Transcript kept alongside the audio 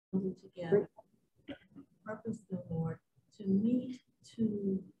Together. Purpose, dear Lord, to meet,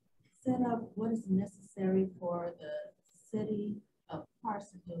 to set up what is necessary for the city of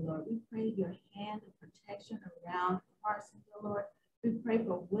Carson, dear Lord. We pray your hand of protection around Carson, dear Lord. We pray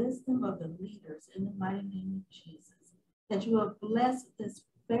for wisdom of the leaders in the mighty name of Jesus, that you will bless this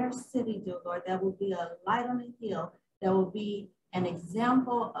fair city, dear Lord, that will be a light on the hill, that will be an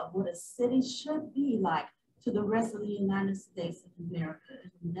example of what a city should be like to the rest of the United States of America.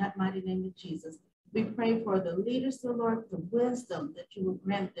 In that mighty name of Jesus, we pray for the leaders, dear Lord, the wisdom that you will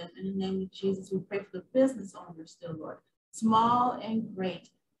grant them in the name of Jesus. We pray for the business owners, dear Lord, small and great,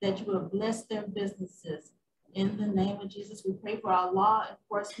 that you will bless their businesses in the name of Jesus. We pray for our law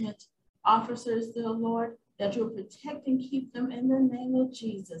enforcement officers, dear Lord, that you will protect and keep them in the name of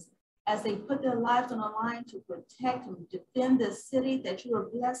Jesus. As they put their lives on the line to protect and defend this city, that you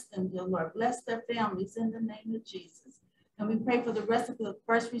will bless them, dear Lord. Bless their families in the name of Jesus. And we pray for the rest of the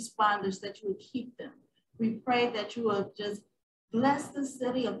first responders, that you will keep them. We pray that you will just bless the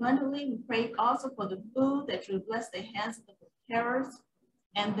city abundantly. We pray also for the food, that you will bless the hands of the preparers,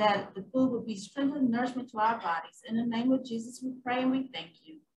 and that the food will be strength and nourishment to our bodies. In the name of Jesus, we pray and we thank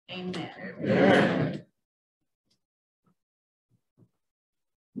you. Amen. Amen.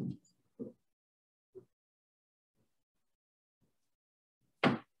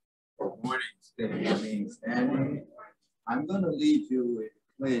 Good morning, standing. I'm going to lead you with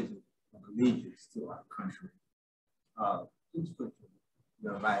the pledge of allegiance to our country. Please put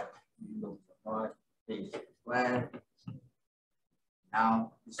your right, you look the heart, face the flag.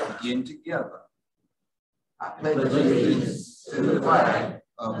 Now let's begin together. I pledge allegiance to the flag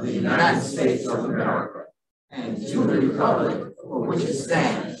of the United States of America and to the republic for which it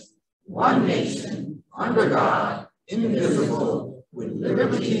stands, one nation, under God, indivisible, with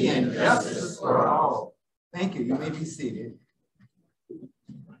liberty and justice for all. Thank you. You may be seated.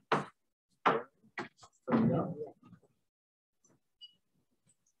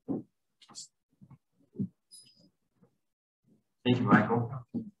 Thank you, Michael.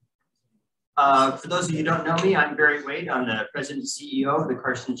 For those of you who don't know me, I'm Barry Wade. I'm the President and CEO of the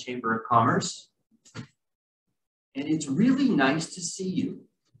Carson Chamber of Commerce. And it's really nice to see you.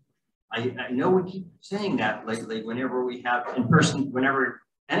 I know we keep saying that lately whenever we have in person, whenever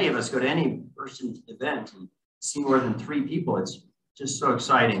any of us go to any person event and see more than 3 people, it's just so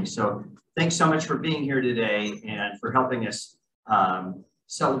exciting. So thanks so much for being here today and for helping us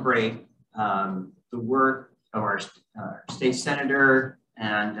celebrate the work of our state senator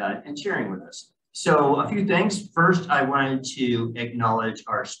and sharing with us. So a few things. First, I wanted to acknowledge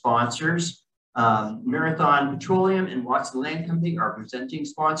our sponsors. Marathon Petroleum and Watson Land Company are presenting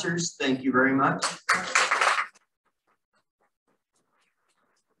sponsors. Thank you very much.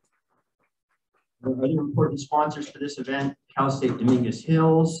 Other important sponsors for this event: Cal State Dominguez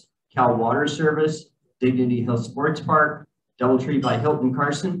Hills, Cal Water Service, Dignity Hill Sports Park, Doubletree by Hilton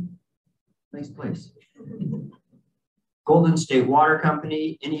Carson. Nice place. Golden State Water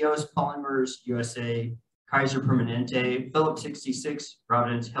Company, Ineos Polymers USA, Kaiser Permanente, Phillips 66,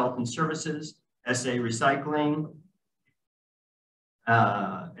 Providence Health and Services, SA Recycling,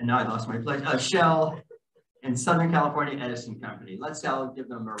 and now I lost my place, Shell, and Southern California Edison Company. Let's all give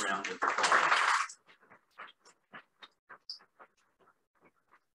them a round of applause.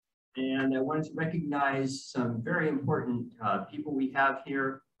 And I wanted to recognize some very important people we have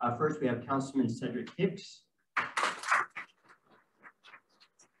here. First, we have Councilman Cedric Hicks.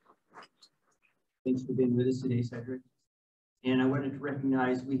 Thanks for being with us today, Cedric. And I wanted to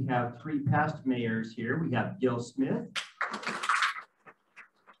recognize we have 3 past mayors here. We have Gil Smith,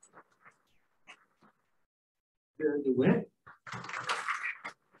 Barry DeWitt,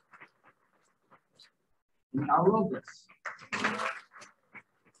 and Al Robles.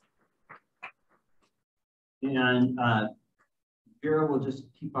 And Vera will just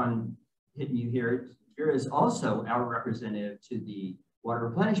keep on hitting you here. Vera is also our representative to the Water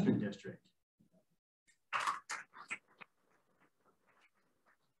Replenishment District.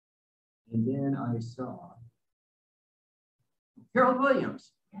 And then I saw Harold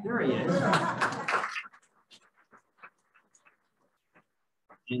Williams. There he is.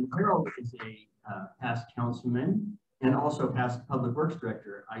 And Harold is a past councilman and also past public works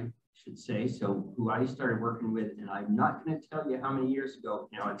director, I should say, so who I started working with, and I'm not going to tell you how many years ago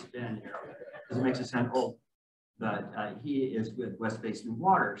now it's been, Harold, because it makes us sound old, but he is with West Basin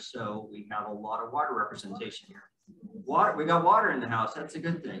Water, so we have a lot of water representation here. Water, we got water in the house, that's a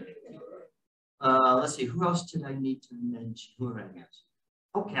good thing. Let's see, who else did I need to mention? Who am I against?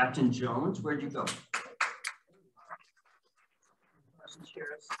 Oh, Captain Jones, where'd you go? Carson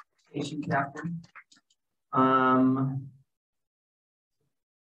Sheriff's Station Captain.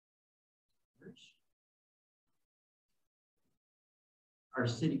 Our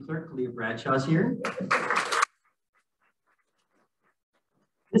city clerk, Leah Bradshaw's here.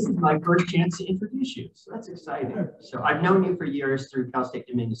 This is my first chance to introduce you, so that's exciting. So I've known you for years through Cal State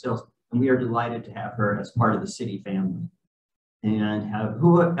Dominion Sales, and we are delighted to have her as part of the city family. And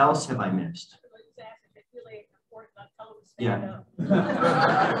who else have I missed? Yeah.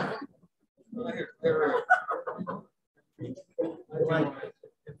 I'd like,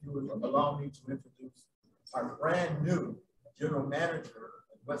 if you would allow me to introduce our brand new general manager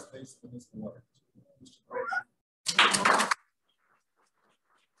of West Basin Municipal Water, Mr. Carson.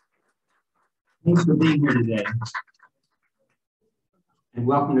 Thanks for being here today. And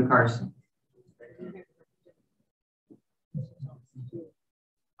welcome to Carson.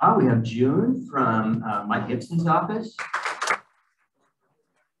 We have June from Mike Gibson's office.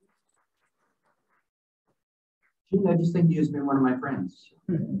 June, I just think you has been one of my friends.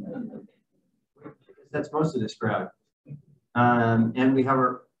 That's most of this crowd. And we have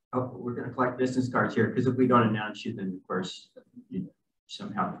our, we're going to collect business cards here, because if we don't announce you, then of course you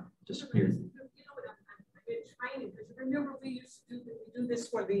somehow disappeared. Training, because remember we used to do this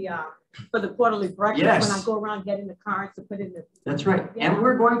for the quarterly breakfast. Yes. When I go around getting the cards to put in the. That's right. Yeah. And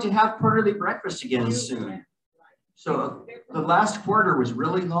we're going to have quarterly breakfast again soon. So the last quarter was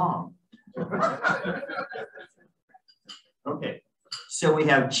really long. Okay. So we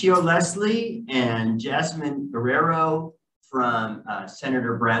have Chio Leslie and Jasmine Guerrero from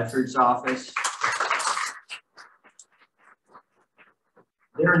Senator Bradford's office.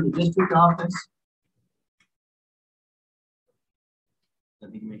 They're in the district office.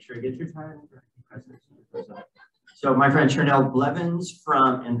 Let me make sure I get your time. So my friend Chernell Blevins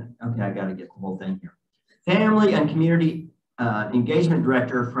from, and okay, I got to get the whole thing here. Family and Community Engagement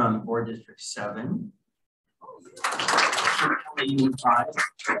Director from Board District 7.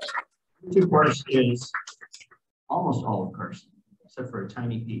 Which of course is almost all of Carson, except for a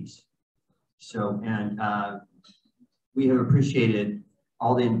tiny piece. So, and we have appreciated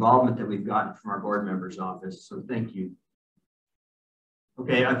all the involvement that we've gotten from our board members' office. So thank you.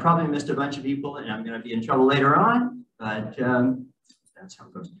 Okay, I probably missed a bunch of people and I'm going to be in trouble later on, but that's how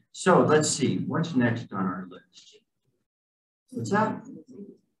it goes. So let's see, what's next on our list? What's that?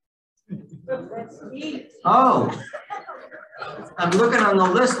 Oh, I'm looking on the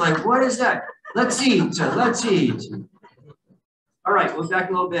list like, what is that? Let's eat, let's eat. All right, we'll back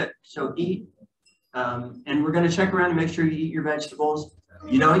a little bit. So eat, and we're going to check around and make sure you eat your vegetables.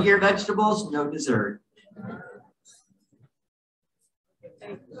 You don't eat your vegetables, no dessert.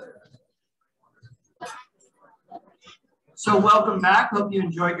 So welcome back. Hope you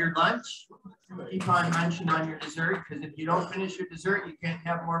enjoyed your lunch. Keep on munching on your dessert, because if you don't finish your dessert, you can't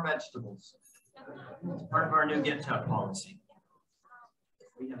have more vegetables. It's part of our new Get Tough policy.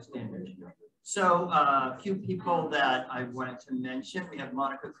 We have standards. So a few people that I wanted to mention. We have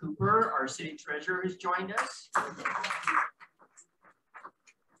Monica Cooper, our city treasurer, has joined us.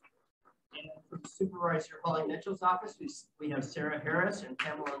 And from Supervisor Holly Mitchell's office, we have Sarah Harris and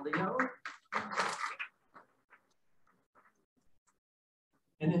Pamela Leo.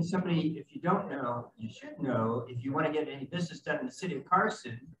 And then somebody, if you don't know, you should know, if you want to get any business done in the city of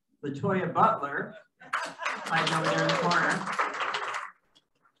Carson, Latoya Butler, hiding over there in the corner.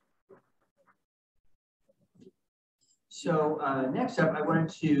 So next up, I wanted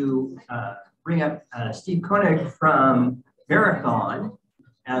to bring up Steve Koenig from Marathon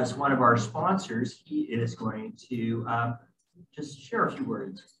as one of our sponsors. He is going to just share a few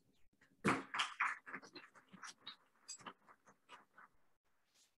words.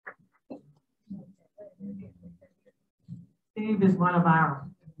 Steve is one of our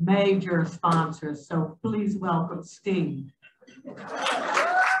major sponsors, so please welcome Steve.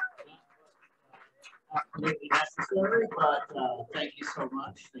 Absolutely necessary, but thank you so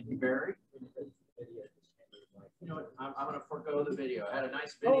much. Thank you, Barry. You know what? I'm going to forego the video. I had a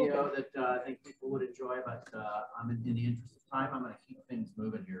nice video that I think people would enjoy, but I'm in the interest of time, I'm going to keep things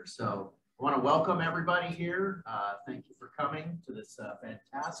moving here. So I want to welcome everybody here. Thank you for coming to this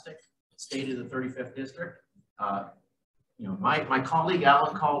fantastic State of the 35th District. You know, my colleague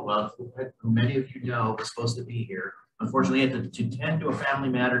Alan Caldwell, who many of you know, was supposed to be here. Unfortunately, he had to tend to a family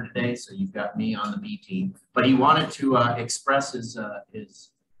matter today, so you've got me on the B team. But he wanted to express his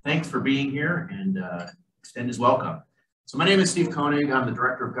thanks for being here and extend his welcome. So my name is Steve Koenig. I'm the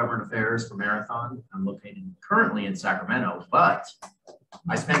Director of Government Affairs for Marathon. I'm located currently in Sacramento, but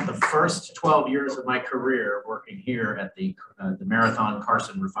I spent the first 12 years of my career working here at the Marathon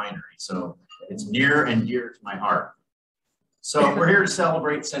Carson refinery. So it's near and dear to my heart. So we're here to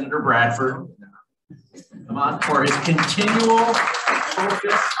celebrate Senator Bradford. Come on, for his continual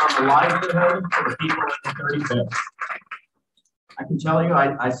focus on the livelihood of the people in the 35th. I can tell you,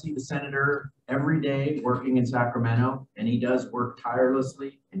 I see the senator every day working in Sacramento, and he does work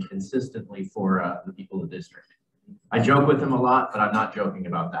tirelessly and consistently for the people of the district. I joke with him a lot, but I'm not joking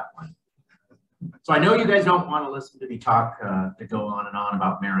about that one. So I know you guys don't want to listen to me talk to go on and on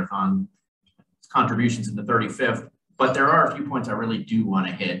about Marathon's contributions in the 35th, but there are a few points I really do want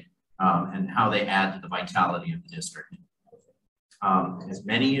to hit and how they add to the vitality of the district. As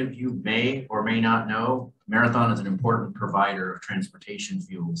many of you may or may not know, Marathon is an important provider of transportation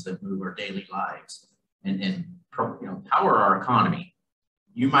fuels that move our daily lives and power our economy.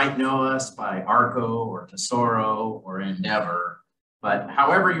 You might know us by ARCO or Tesoro or Endeavor, but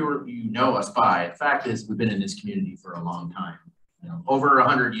however you know us by, the fact is we've been in this community for a long time, over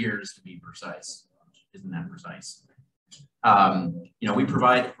 100 years to be precise. Isn't that precise? We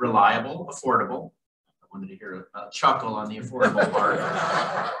provide reliable, affordable. I wanted to hear a chuckle on the affordable part.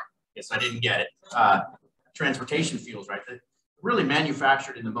 Guess I didn't get it. Transportation fuels, right? They're really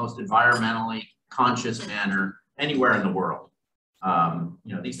manufactured in the most environmentally conscious manner anywhere in the world.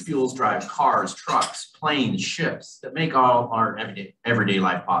 These fuels drive cars, trucks, planes, ships that make all our everyday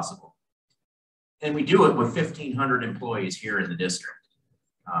life possible. And we do it with 1,500 employees here in the district.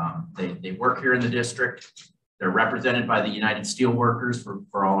 They work here in the district. They're represented by the United Steelworkers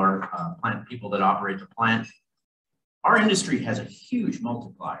for all our plant people that operate the plant. Our industry has a huge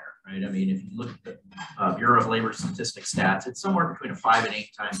multiplier, right? I mean, if you look at the Bureau of Labor Statistics stats, it's somewhere between a 5 and 8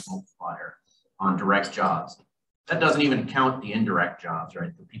 times multiplier on direct jobs. That doesn't even count the indirect jobs,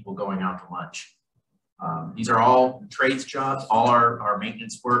 right? The people going out to lunch. These are all trades jobs. All our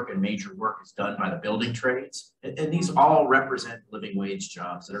maintenance work and major work is done by the building trades. And these all represent living wage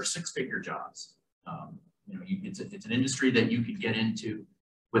jobs that are 6-figure jobs. It's an industry that you could get into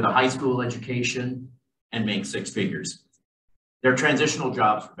with a high school education and make 6 figures. They're transitional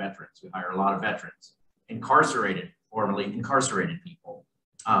jobs for veterans. We hire a lot of veterans, formerly incarcerated people.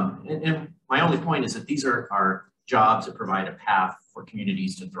 And my only point is that these are jobs that provide a path for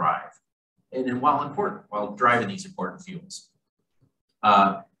communities to thrive. And then while driving these important fuels.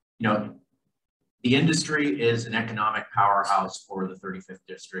 The industry is an economic powerhouse for the 35th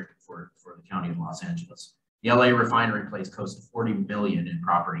district for the county of Los Angeles. The LA refinery pays close to $40 million in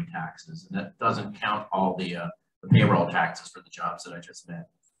property taxes, and that doesn't count all the payroll taxes for the jobs that I just met.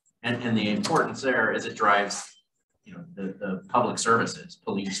 And the importance there is it drives, the public services,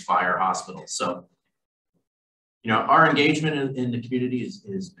 police, fire, hospitals. So, our engagement in the community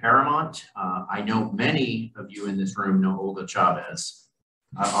is paramount. I know many of you in this room know Olga Chavez.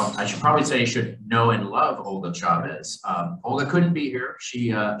 I should probably say should know and love Olga Chavez. Olga couldn't be here.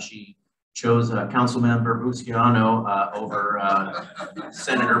 She chose Councilmember Busciano over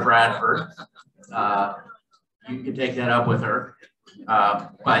Senator Bradford. You can take that up with her.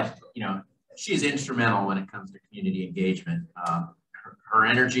 But she's instrumental when it comes to community engagement. Her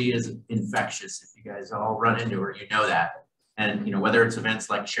energy is infectious. If you guys all run into her, you know that. And whether it's events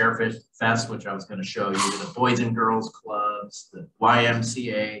like Sheriff Fest, which I was going to show you, the Boys and Girls Clubs, the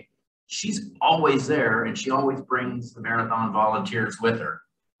YMCA, she's always there, and she always brings the Marathon volunteers with her.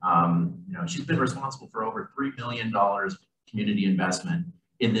 She's been responsible for over $3 million community investment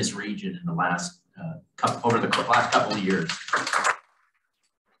in this region in the last over the last couple of years.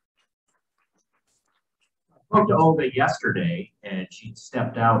 I spoke to Olga yesterday, and she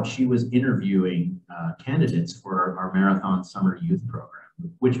stepped out. She was interviewing candidates for our Marathon Summer Youth Program,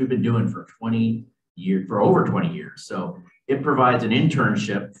 which we've been doing for over 20 years. So it provides an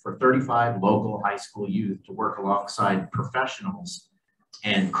internship for 35 local high school youth to work alongside professionals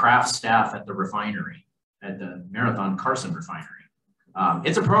and craft staff at the refinery, at the Marathon Carson refinery.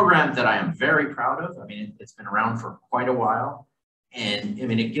 It's a program that I am very proud of. I mean, it's been around for quite a while, and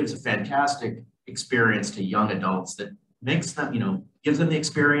it gives a fantastic experience to young adults that makes them, gives them the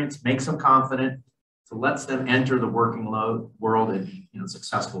experience, makes them confident, so lets them enter the working world and be,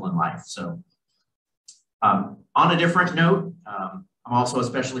 successful in life. So on a different note, I'm also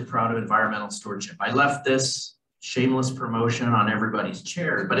especially proud of environmental stewardship. I left this shameless promotion on everybody's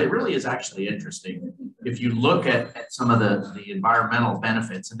chair, but it really is actually interesting. If you look at some of the environmental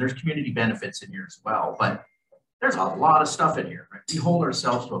benefits, and there's community benefits in here as well, but there's a lot of stuff in here, right? We hold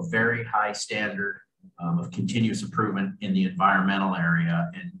ourselves to a very high standard of continuous improvement in the environmental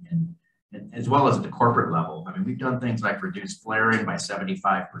area and as well as at the corporate level. I mean, we've done things like reduce flaring by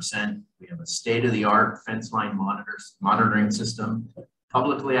 75%. We have a state-of-the-art fence line monitoring system,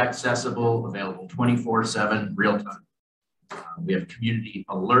 publicly accessible, available 24/7, real time. We have a community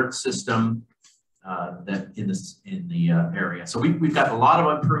alert system that in the area. So we've got a lot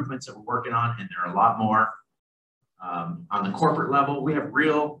of improvements that we're working on, and there are a lot more. On the corporate level, we have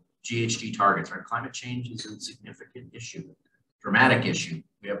real GHG targets. Right? Climate change is a significant issue. dramatic issue.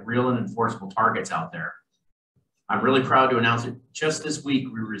 We have real and enforceable targets out there. I'm really proud to announce that just this week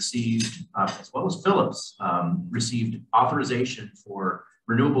we received, as well as Phillips, received authorization for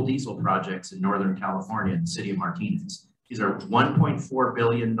renewable diesel projects in Northern California in the city of Martinez. These are $1.4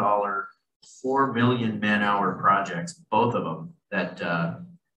 billion, 4 million man-hour projects, both of them,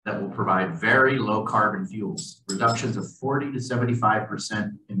 that will provide very low carbon fuels, reductions of 40 to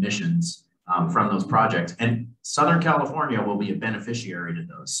 75% emissions from those projects. And Southern California will be a beneficiary to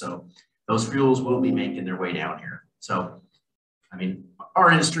those. So those fuels will be making their way down here. So, I mean,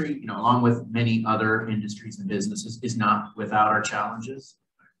 our industry, you know, along with many other industries and businesses, is not without our challenges.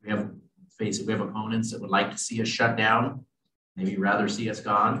 We have, face it, we have opponents that would like to see us shut down, maybe rather see us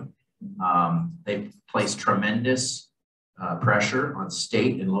gone. They've placed tremendous pressure on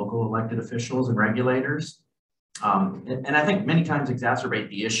state and local elected officials and regulators. And I think many times exacerbate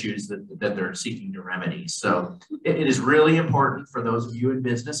the issues that they're seeking to remedy. So it is really important for those of you in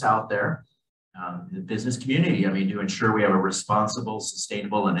business out there, the business community, I mean, to ensure we have a responsible,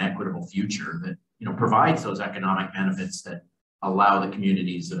 sustainable, and equitable future that, you know, provides those economic benefits that allow the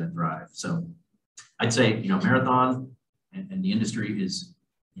communities that thrive. So I'd say, you know, Marathon and the industry is,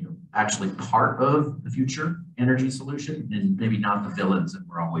 you know, actually part of the future energy solution and maybe not the villains that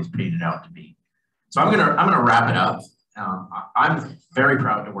we're always painted out to be. So I'm gonna wrap it up. I'm very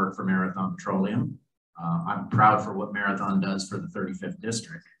proud to work for Marathon Petroleum. I'm proud for what Marathon does for the 35th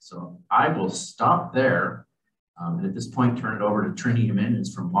district. So I will stop there. And at this point, turn it over to Trini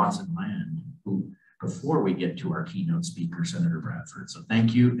Jimenez from Watson Land, who, before we get to our keynote speaker, Senator Bradford. So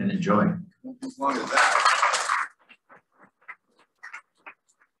thank you and enjoy. As long as that.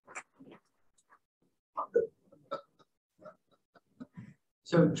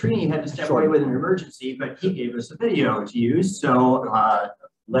 So Trini had to step away with an emergency, but he gave us a video to use. So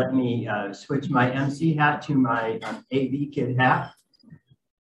let me switch my MC hat to my AV kid hat.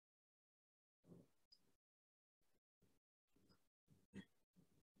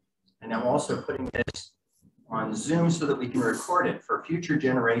 And I'm also putting this on Zoom so that we can record it for future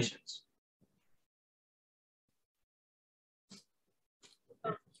generations.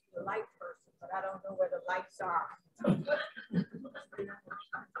 The light person, but I don't know where the lights are.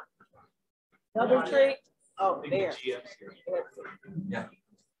 Double tree. Oh, there. Yeah.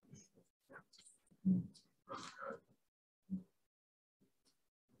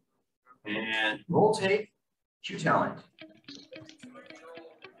 And roll tape, cue talent.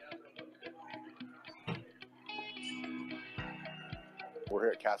 We're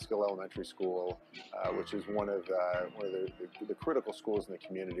here at Catskill Elementary School, which is one of the critical schools in the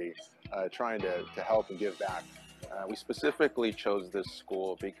community, trying to help and give back. We specifically chose this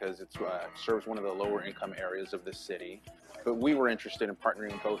school because it serves one of the lower income areas of the city. But we were interested in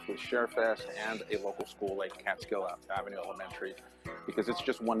partnering both with ShareFest and a local school like Catskill Avenue Elementary, because it's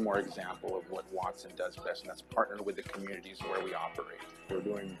just one more example of what Watson does best, and that's partner with the communities where we operate. We're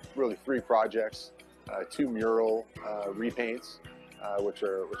doing really 3 projects, 2 mural repaints, which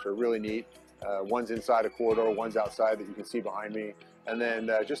are really neat. One's inside a corridor, one's outside that you can see behind me. And then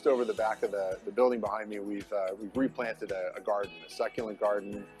just over the back of the building behind me, we've replanted a garden, a succulent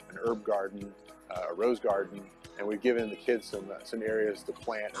garden, an herb garden, a rose garden, and we've given the kids some areas to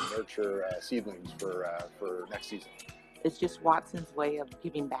plant and nurture seedlings for next season. It's just Watson's way of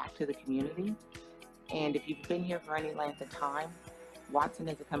giving back to the community. And if you've been here for any length of time, Watson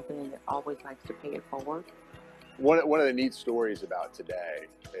is a company that always likes to pay it forward. One of the neat stories about today,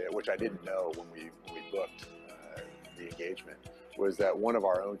 which I didn't know when we booked the engagement, was that one of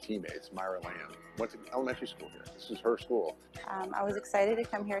our own teammates, Myra Lamb, went to elementary school here. This is her school. I was excited to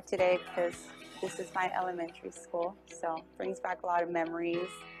come here today because this is my elementary school, so it brings back a lot of memories,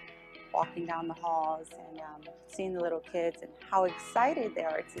 walking down the halls and seeing the little kids and how excited they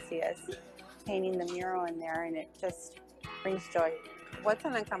are to see us painting the mural in there, and it just brings joy.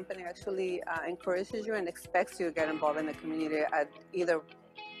 Watson & Company actually encourages you and expects you to get involved in the community at either,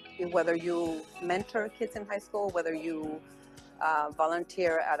 whether you mentor kids in high school, whether you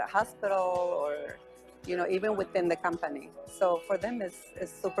volunteer at a hospital, or, you know, even within the company. So for them,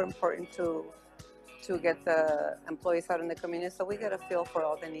 it's super important to get the employees out in the community, so we get a feel for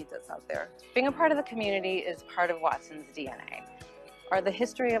all the needs that's out there. Being a part of the community is part of Watson's DNA. The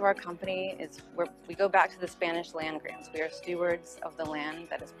history of our company is we go back to the Spanish land grants. We are stewards of the land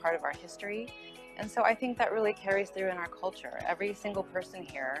that is part of our history. And so I think that really carries through in our culture. Every single person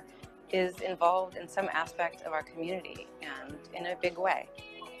here is involved in some aspect of our community, and in a big way.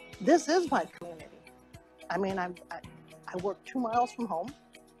 This is my community. I mean, I work 2 miles from home.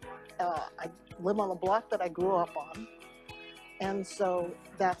 I live on the block that I grew up on. And so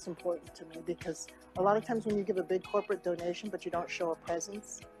that's important to me, because a lot of times when you give a big corporate donation but you don't show a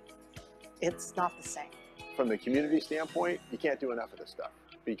presence, it's not the same. From the community standpoint, you can't do enough of this stuff,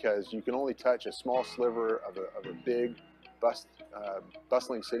 because you can only touch a small sliver of a big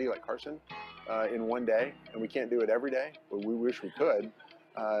bustling city like Carson in one day, and we can't do it every day, but we wish we could.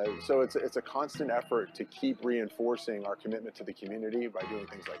 So it's a constant effort to keep reinforcing our commitment to the community by doing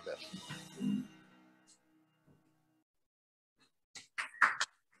things like this.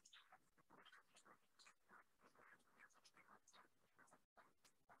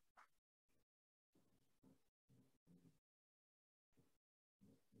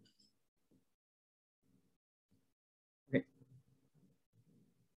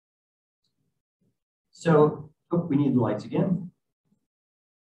 So, we need the lights again.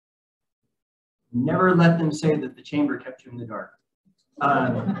 Never let them say that the chamber kept you in the dark.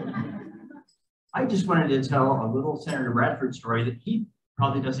 I just wanted to tell a little Senator Bradford story that he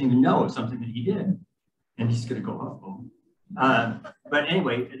probably doesn't even know of, something that he did. And he's going to go, uh-oh. But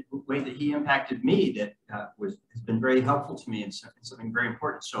anyway, the way that he impacted me that has been very helpful to me and something very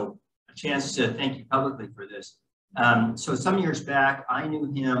important. So a chance to thank you publicly for this. So some years back, I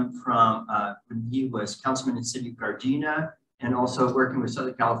knew him from when he was councilman in the city of Gardena and also working with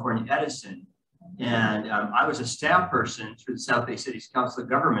Southern California Edison. And I was a staff person through the South Bay City's Council of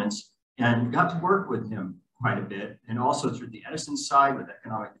Governments and got to work with him quite a bit, and also through the Edison side with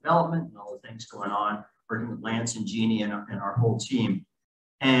economic development and all the things going on, working with Lance and Jeannie and our whole team.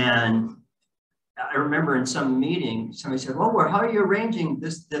 And I remember in some meeting, somebody said, well, how are you arranging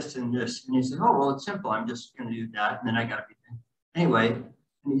this, this, and this? And he said, oh, well, it's simple. I'm just going to do that. And then I got to be, anyway,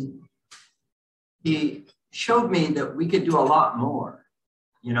 he showed me that we could do a lot more.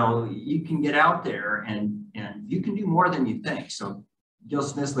 You know, you can get out there and you can do more than you think. So Gil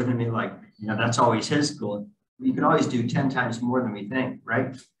Smith's looking at me like, you know, that's always his goal. You can always do 10 times more than we think,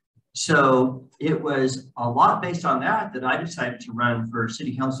 right? So it was a lot based on that I decided to run for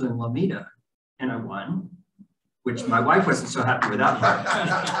city council in Lomita. And I won, which my wife wasn't so happy with that part.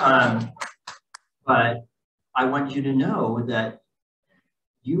 But I want you to know that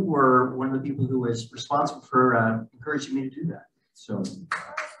you were one of the people who was responsible for encouraging me to do that. So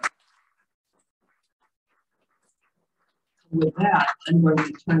with that, I'm going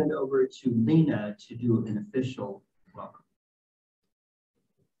to turn it over to Lena to do an official welcome.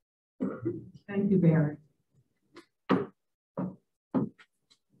 Thank you, Barry.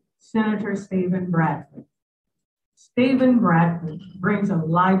 Senator Stephen Bradford. Stephen Bradford brings a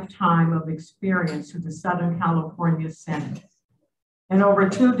lifetime of experience to the Southern California Senate and over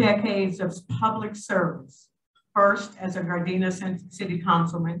 2 decades of public service, first as a Gardena City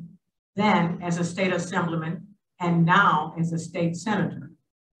Councilman, then as a state assemblyman, and now as a state senator.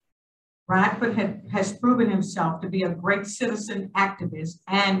 Bradford has proven himself to be a great citizen activist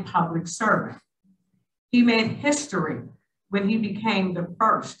and public servant. He made history when he became the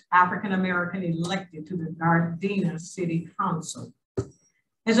first African-American elected to the Gardena City Council.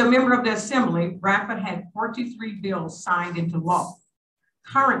 As a member of the Assembly, Bradford had 43 bills signed into law.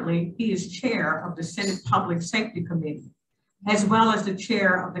 Currently, he is chair of the Senate Public Safety Committee, as well as the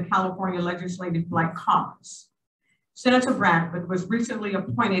chair of the California Legislative Black Caucus. Senator Bradford was recently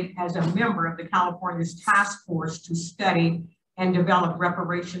appointed as a member of the California's task force to study and develop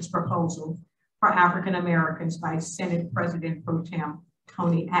reparations proposal for African Americans by Senate President Pro Tem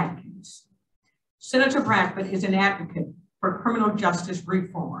Tony Atkins. Senator Bradford is an advocate for criminal justice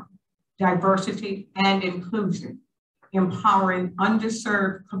reform, diversity and inclusion, empowering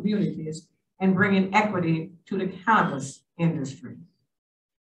underserved communities and bringing equity to the cannabis industry.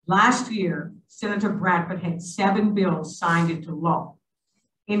 Last year, Senator Bradford had 7 bills signed into law,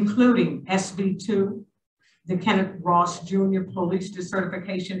 including SB 2, the Kenneth Ross Jr. Police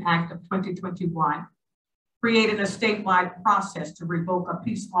Decertification Act of 2021, creating a statewide process to revoke a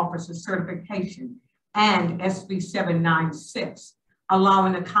peace officer certification, and SB 796,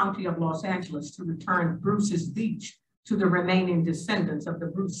 allowing the County of Los Angeles to return Bruce's Beach to the remaining descendants of the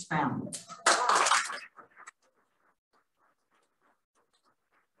Bruce family.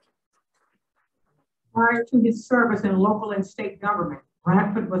 Prior to his service in local and state government,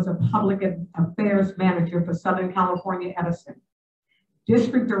 Bradford was a public affairs manager for Southern California Edison,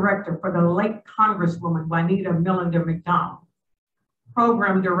 district director for the late Congresswoman Juanita Millender McDonald,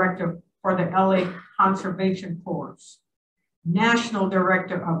 program director for the LA Conservation Corps, national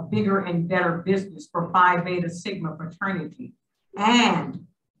director of Bigger and Better Business for Phi Beta Sigma fraternity, and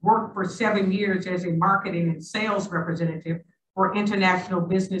worked for 7 years as a marketing and sales representative for International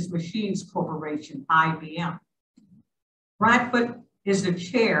Business Machines Corporation, IBM. Bradford is the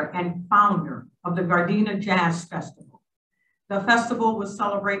chair and founder of the Gardena Jazz Festival, The festival will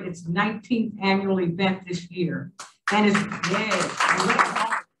celebrate its 19th annual event this year and is,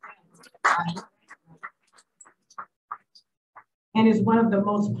 and is one of the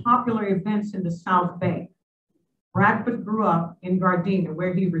most popular events in the South Bay. Bradford grew up in Gardena,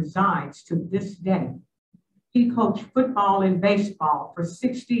 where he resides to this day. He coached football and baseball for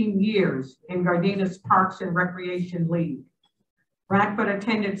 16 years in Gardena's Parks and Recreation League. Bradford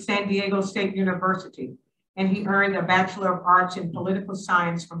attended San Diego State University, and he earned a Bachelor of Arts in Political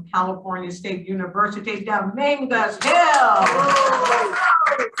Science from California State University, Dominguez Hill.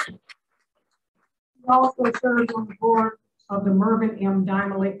 He also served on the board of the Mervyn M.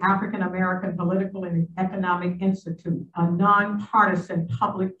 Dimely African American Political and Economic Institute, a nonpartisan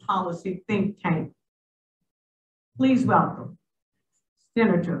public policy think tank. Please welcome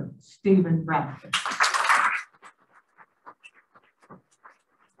Senator Stephen Bradford.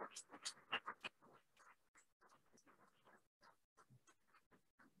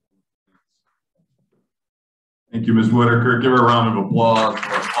 Thank you, Ms. Whitaker. Give her a round of applause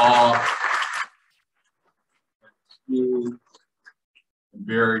for all and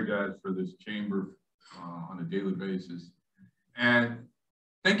Barry does for this chamber on a daily basis. And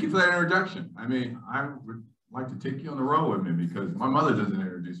thank you for that introduction. I mean, I would like to take you on the road with me because my mother doesn't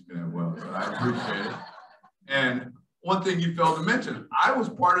introduce me that well, so I appreciate it. And one thing you failed to mention, I was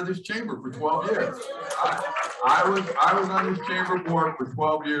part of this chamber for 12 years. I was on this chamber board for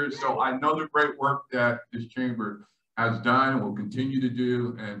 12 years, so I know the great work that this chamber has done and will continue to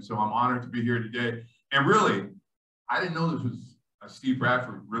do. And so I'm honored to be here today. And really, I didn't know this was a Steve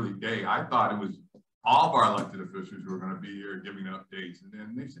Bradford really day. I thought it was all of our elected officials who were going to be here giving updates. And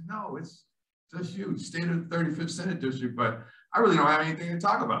then they said, no, it's just you, state of the 35th Senate District. But I really don't have anything to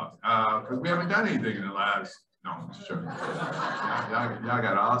talk about because we haven't done anything in the last, no, sure. Y'all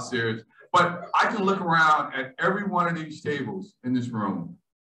got all serious. But I can look around at every one of these tables in this room,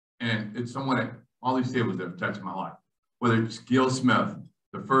 and it's someone at all these tables that have touched my life. Whether it's Gil Smith,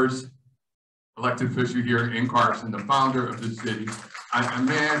 the first elected official here in Carson, the founder of the city, a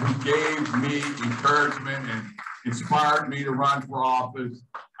man who gave me encouragement and inspired me to run for office.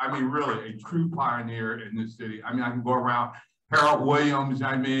 I mean, really a true pioneer in this city. I mean, I can go around. Harold Williams,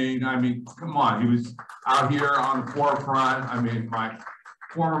 I mean, come on, he was out here on the forefront. I mean, my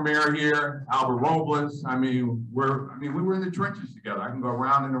former mayor here, Albert Robles. I mean, we were in the trenches together. I can go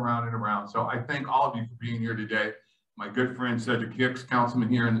around and around and around. So I thank all of you for being here today. My good friend Cedric Hicks, councilman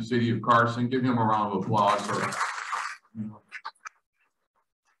here in the city of Carson. Give him a round of applause.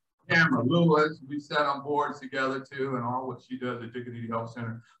 Tamara Lewis, we sat on boards together too, and all what she does at Dignity Health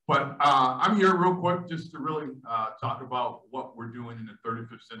Center. But I'm here real quick just to really talk about what we're doing in the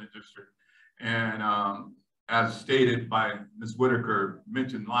 35th Senate District. And as stated by Ms. Whitaker,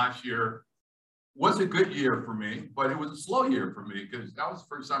 mentioned last year was a good year for me, but it was a slow year for me because that was the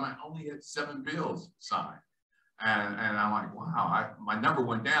first time I only had 7 bills signed. And I'm like, wow, my number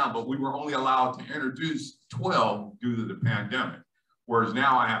went down, but we were only allowed to introduce 12 due to the pandemic. Whereas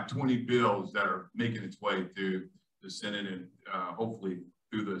now I have 20 bills that are making its way to the Senate and hopefully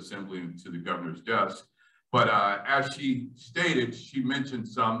through the Assembly and to the governor's desk. But as she stated, she mentioned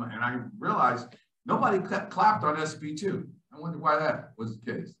some, and I realized nobody clapped on SB2. I wonder why that was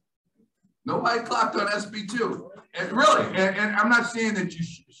the case. Nobody clapped on SB2. And really, and I'm not saying that you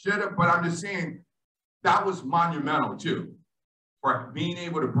should have, but I'm just saying that was monumental too. For being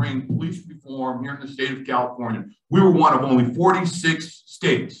able to bring police reform here in the state of California. We were one of only 46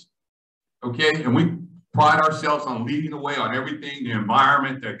 states, okay? And we pride ourselves on leading the way on everything, the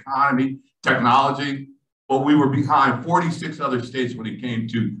environment, the economy, technology, but we were behind 46 other states when it came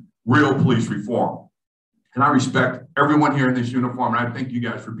to real police reform. And I respect everyone here in this uniform, and I thank you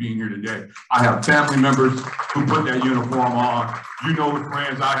guys for being here today. I have family members who put that uniform on. You know the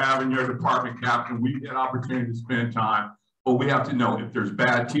friends I have in your department, Captain. We get opportunity to spend time. But we have to know if there's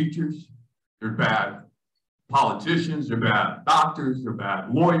bad teachers, there's bad politicians, they're bad doctors, they're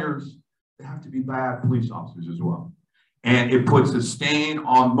bad lawyers, there have to be bad police officers as well. And it puts a stain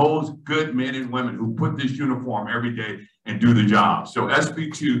on those good men and women who put this uniform every day and do the job. So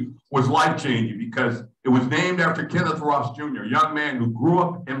SB2 was life-changing because it was named after Kenneth Ross Jr., a young man who grew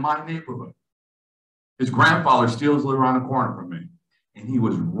up in my neighborhood. His grandfather still lived around the corner from me, and he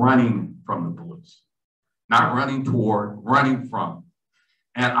was running from the police. Not running toward, running from.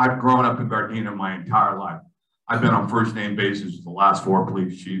 And I've grown up in Gardena my entire life. I've been on first name basis with the last 4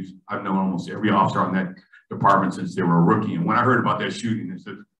 police chiefs. I've known almost every officer on that department since they were a rookie. And when I heard about that shooting, I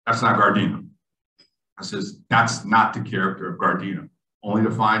said, that's not Gardena. I says, that's not the character of Gardena. Only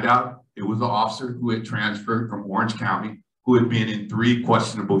to find out it was an officer who had transferred from Orange County, who had been in 3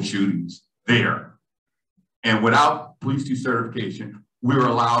 questionable shootings there. And without police decertification, we're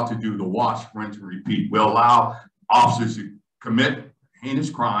allowed to do the wash, rinse, and repeat. We'll allow officers to commit heinous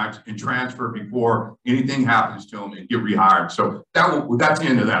crimes and transfer before anything happens to them and get rehired. So that's the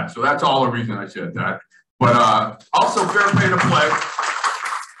end of that. So that's all the reason I said that. But also fair pay to play.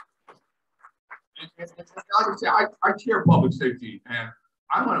 I chair public safety, and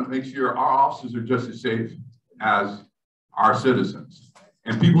I want to make sure our officers are just as safe as our citizens.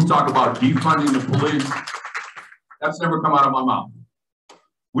 And people talk about defunding the police. That's never come out of my mouth.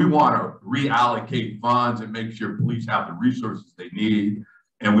 We want to reallocate funds and make sure police have the resources they need.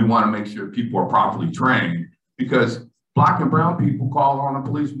 And we want to make sure people are properly trained, because Black and brown people call on the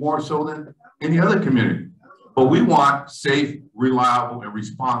police more so than any other community. But we want safe, reliable, and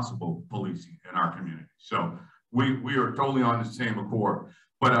responsible policing in our community. So we are totally on the same accord.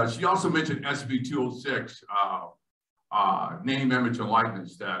 But she also mentioned SB 206, name, image, and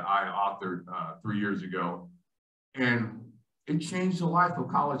likeness that I authored 3 years ago. And it changed the life of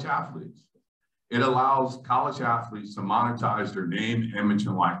college athletes. It allows college athletes to monetize their name, image,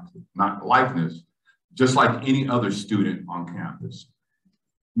 and likeness, just like any other student on campus.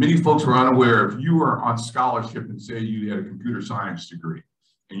 Many folks were unaware, if you were on scholarship and say you had a computer science degree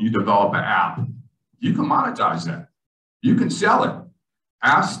and you develop an app, you can monetize that. You can sell it.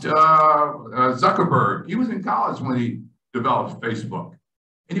 Asked Zuckerberg, he was in college when he developed Facebook,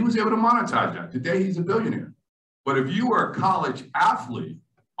 and he was able to monetize that. Today, he's a billionaire. But if you were a college athlete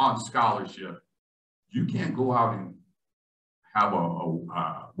on scholarship, you can't go out and have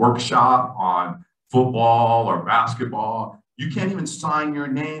a workshop on football or basketball. You can't even sign your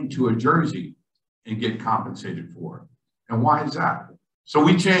name to a jersey and get compensated for it. And why is that? So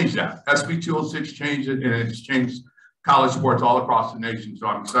we changed that. SB 206 changed it, and it's changed college sports all across the nation. So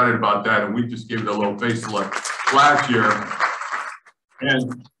I'm excited about that. And we just gave it a little facelift last year.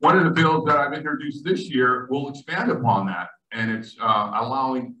 And one of the bills that I've introduced this year will expand upon that. And it's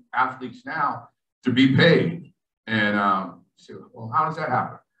allowing athletes now to be paid. And so, well, how does that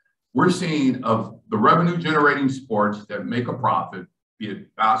happen? We're seeing of the revenue generating sports that make a profit, be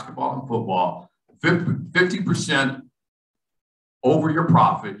it basketball and football, 50% over your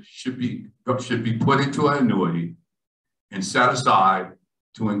profit should be put into an annuity and set aside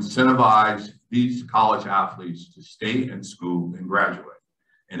to incentivize these college athletes to stay in school and graduate.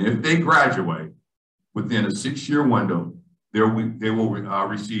 And if they graduate within a 6-year window, they will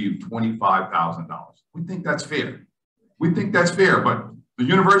receive $25,000. We think that's fair. We think that's fair, but the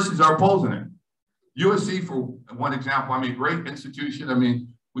universities are opposing it. USC, for one example, I mean, great institution. I mean,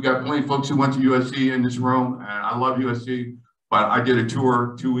 we got plenty of folks who went to USC in this room, and I love USC. But I did a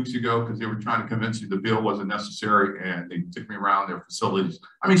tour 2 weeks ago because they were trying to convince me the bill wasn't necessary, and they took me around their facilities.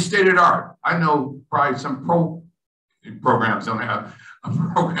 I mean, state of the art. I know probably some programs don't have a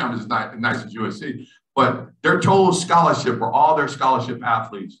program as nice as USC, but their total scholarship for all their scholarship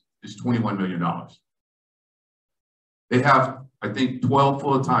athletes is $21 million. They have, I think, 12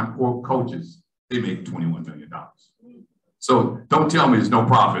 full-time coaches. They make $21 million. So don't tell me there's no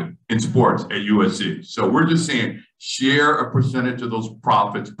profit in sports at USC. So we're just saying, share a percentage of those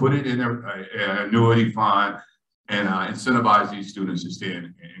profits, put it in an annuity fund, and incentivize these students to stay in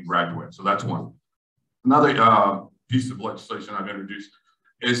and graduate. So that's one. Another piece of legislation I've introduced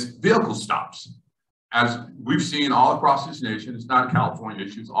is vehicle stops. As we've seen all across this nation, it's not a California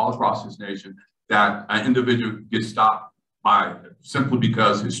issue, it's all across this nation, that an individual gets stopped by simply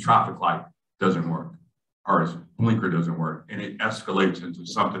because his traffic light doesn't work or his blinker doesn't work, and it escalates into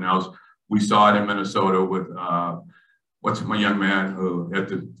something else. We saw it in Minnesota with what's my young man who had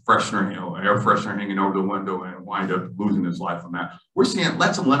the air freshener hanging over the window and wind up losing his life from that. We're saying,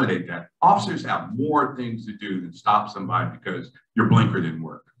 let's eliminate that. Officers have more things to do than stop somebody because your blinker didn't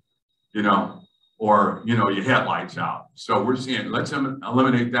work, or, your headlights out. So we're saying, let's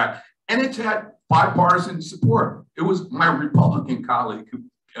eliminate that. And it's had bipartisan support. It was my Republican colleague who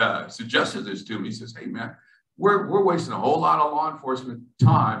suggested this to me. He says, hey man, we're wasting a whole lot of law enforcement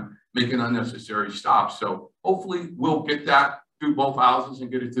time making unnecessary stops. So hopefully we'll get that through both houses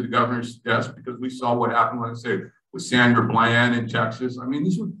and get it to the governor's desk, because we saw what happened, like I said, with Sandra Bland in Texas. I mean,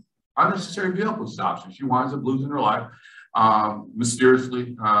 these were unnecessary vehicle stops, and she winds up losing her life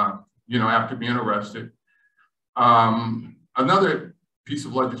mysteriously, after being arrested. Another piece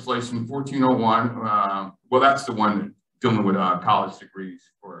of legislation, 1401, well, that's the one dealing with college degrees,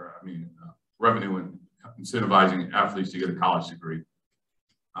 revenue and incentivizing athletes to get a college degree.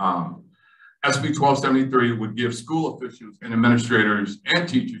 SB 1273 would give school officials and administrators and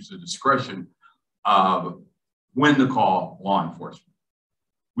teachers the discretion of when to call law enforcement.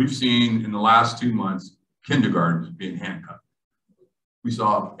 We've seen in the last 2 months, kindergartners being handcuffed. We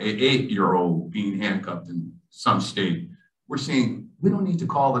saw an 8-year-old being handcuffed in some state, we're seeing we don't need to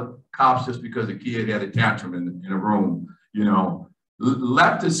call the cops just because a kid had a tantrum in a room. You know,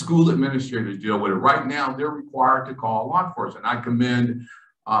 let the school administrators deal with it. Right now, they're required to call law enforcement. I commend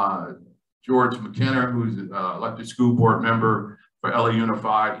George McKenna, who's an elected school board member for LA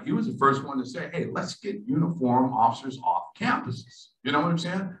Unified. He was the first one to say, hey, let's get uniform officers off campuses. You know what I'm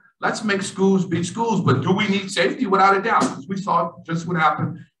saying? Let's make schools be schools, but do we need safety? Without a doubt, because we saw just what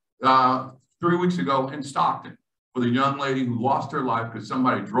happened 3 weeks ago in Stockton with a young lady who lost her life because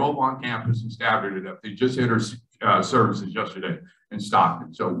somebody drove on campus and stabbed her to death. They just hit her services yesterday in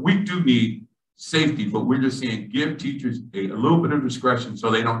Stockton. So we do need safety, but we're just saying give teachers a little bit of discretion so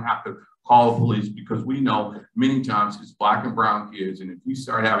they don't have to call the police, because we know many times it's Black and brown kids. And if we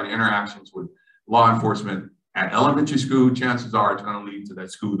start having interactions with law enforcement at elementary school, chances are it's going to lead to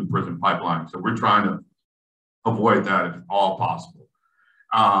that school to prison pipeline. So we're trying to avoid that if all possible.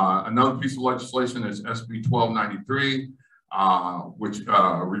 Another piece of legislation is SB 1293, which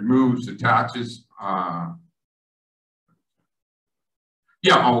removes the taxes. On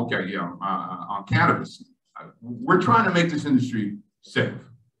cannabis. We're trying to make this industry safe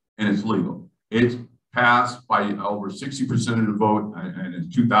and it's legal. It's passed by over 60% of the vote in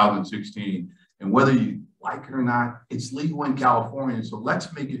 2016. And whether you like it or not, it's legal in California. So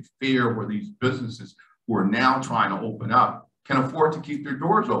let's make it fair where these businesses who are now trying to open up can afford to keep their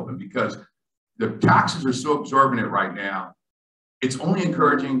doors open, because the taxes are so exorbitant right now. It's only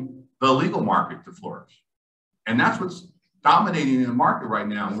encouraging the illegal market to flourish. And that's what's dominating in the market right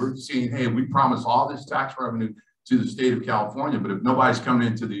now. And we're seeing, hey, we promise all this tax revenue to the state of California, but if nobody's coming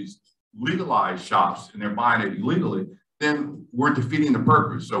into these legalized shops and they're buying it illegally, then we're defeating the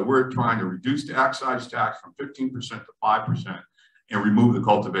purpose. So we're trying to reduce the excise tax from 15% to 5% and remove the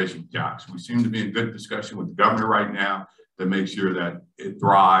cultivation tax. We seem to be in good discussion with the governor right now to make sure that it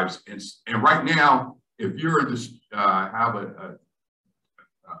thrives. And right now, if you're have a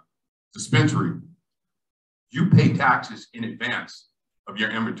dispensary, you pay taxes in advance of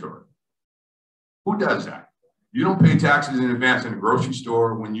your inventory. Who does that? You don't pay taxes in advance in a grocery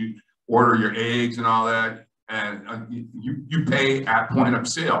store when you order your eggs and all that, and you pay at point of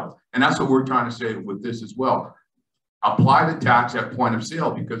sale. And that's what we're trying to say with this as well. Apply the tax at point of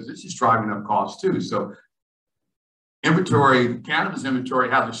sale, because this is driving up costs too. So inventory, cannabis inventory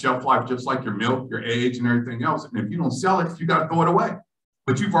has a shelf life just like your milk, your eggs, and everything else. And if you don't sell it, you got to throw it away.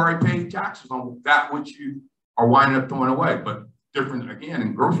 But you've already paid taxes on that which you are winding up throwing away. But different, again,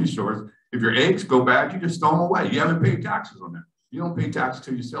 in grocery stores, if your eggs go bad, you just throw them away. You haven't paid taxes on that. You don't pay taxes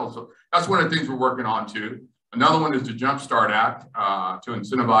till you sell. So that's one of the things we're working on too. Another one is the Jumpstart Act to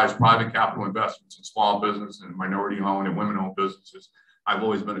incentivize private capital investments in small business and minority-owned and women-owned businesses. I've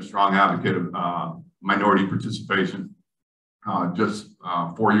always been a strong advocate of minority participation. Just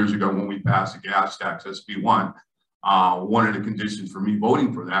 4 years ago when we passed the gas tax, SB1, one of the conditions for me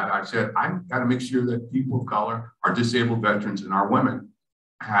voting for that, I said, I've got to make sure that people of color, our disabled veterans, and our women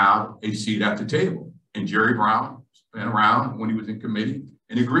have a seat at the table. And Jerry Brown been around when he was in committee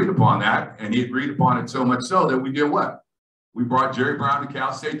and agreed upon that. And he agreed upon it so much so that we did what? We brought Jerry Brown to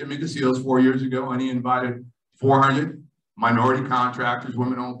Cal State Dominguez Hills 4 years ago, and he invited 400 minority contractors,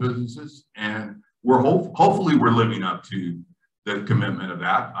 women-owned businesses. And we're hopefully we're living up to the commitment of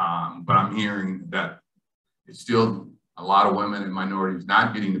that. But I'm hearing that it's still a lot of women and minorities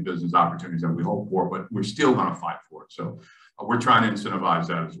not getting the business opportunities that we hope for, but we're still going to fight for it. So we're trying to incentivize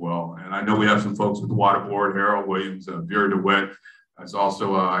that as well. And I know we have some folks with the Water Board, Harold Williams, Vera DeWitt. That's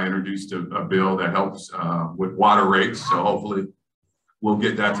also, I introduced a bill that helps with water rates. So hopefully we'll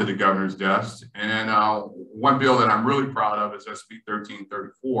get that to the governor's desk. And one bill that I'm really proud of is SB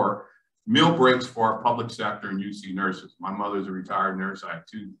 1334, meal breaks for our public sector and UC nurses. My mother's a retired nurse. I have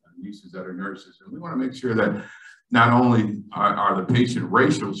two nieces that are nurses. And we want to make sure that not only are the patient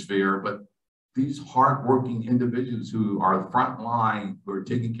ratios fair, but these hardworking individuals who are the front line, who are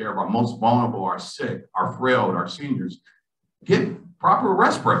taking care of our most vulnerable, our sick, our frail, our seniors, get proper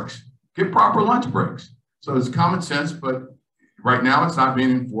rest breaks, get proper lunch breaks. So it's common sense, but right now it's not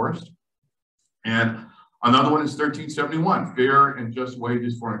being enforced. And another one is 1371, fair and just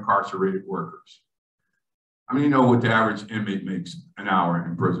wages for incarcerated workers. I mean, you know what the average inmate makes an hour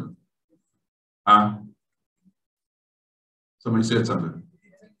in prison? Somebody said something.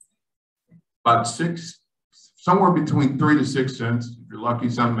 About somewhere between 3 to 6 cents. If you're lucky,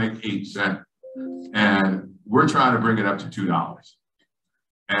 some make 8 cents. And we're trying to bring it up to $2.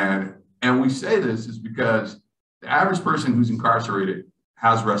 And we say this is because the average person who's incarcerated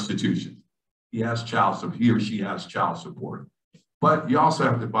has restitution. He or she has child support. But you also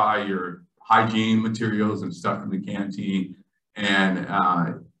have to buy your hygiene materials and stuff from the canteen. And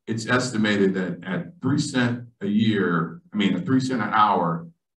it's estimated that at 3 cents a year, I mean, 3 cents an hour,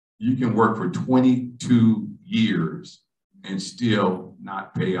 you can work for 22 years and still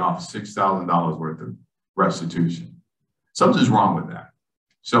not pay off $6,000 worth of restitution. Something's wrong with that.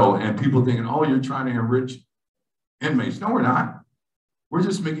 So, and people thinking, oh, you're trying to enrich inmates. No, we're not. We're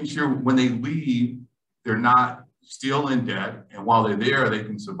just making sure when they leave, they're not still in debt. And while they're there, they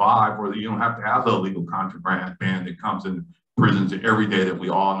can survive, or you don't have to have the illegal contraband that comes into prisons every day that we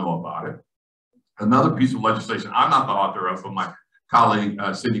all know about it. Another piece of legislation I'm not the author of, but my colleague,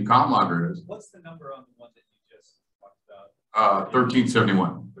 Sidney Comlager is. What's the number on the one that you just talked about?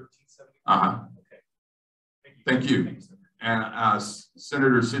 1371. 1371. Okay. Thank you. And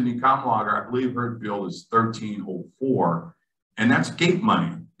Senator Sidney Comlager, I believe her bill is 1304, and that's gate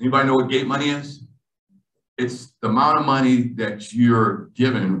money. Anybody know what gate money is? It's the amount of money that you're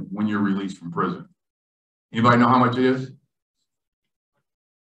given when you're released from prison. Anybody know how much it is?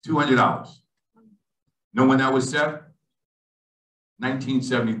 $200. Know when that was set?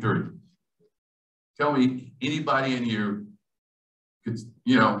 1973. Tell me anybody in here could,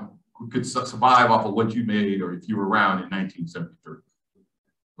 you know, could survive off of what you made, or if you were around in 1973.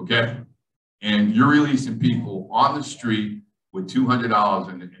 Okay? And you're releasing people on the street with $200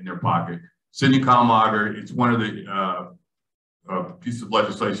 in their pocket. Sidney Comlager, it's one of the pieces of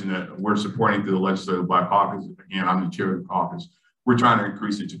legislation that we're supporting through the Legislative Black Caucus. Again, I'm the chair of the caucus. We're trying to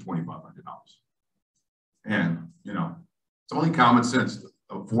increase it to $2,500. And, you know, it's only common sense.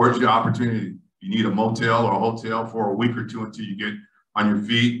 Affords you opportunity. You need a motel or a hotel for a week or two until you get on your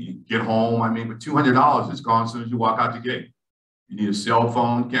feet, you get home. I mean, but $200 is gone as soon as you walk out the gate. You need a cell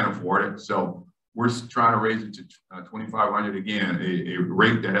phone, can't afford it. So we're trying to raise it to $2,500 again, a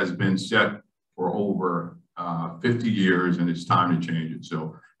rate that has been set for over 50 years, and it's time to change it.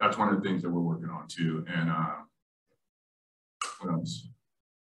 So that's one of the things that we're working on too. And what else?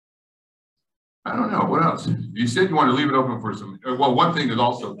 I don't know, what else? You said you want to leave it open for some, well, one thing is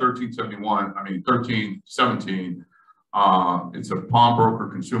also 1317. It's a pawnbroker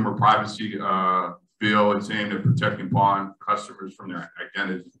consumer privacy bill. It's aimed at protecting pawn customers from their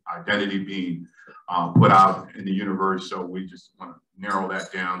identity being put out in the universe. So we just want to narrow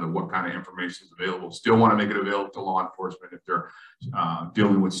that down to what kind of information is available. Still want to make it available to law enforcement if they're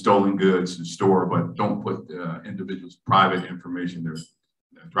dealing with stolen goods in store, but don't put individuals' private information, their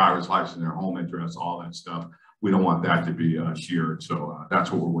driver's license, their home address, all that stuff. We don't want that to be shared. So that's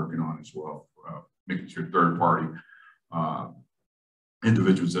what we're working on as well, making sure third party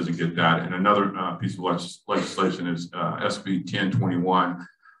individuals doesn't get that. And another piece of legislation is SB 1021,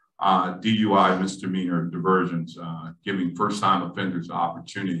 DUI misdemeanor diversions, giving first-time offenders the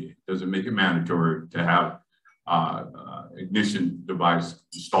opportunity. Doesn't make it mandatory to have ignition device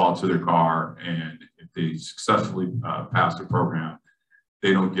installed to their car, and if they successfully pass the program,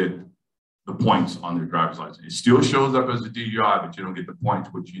 they don't get the points on their driver's license. It still shows up as a DUI, but you don't get the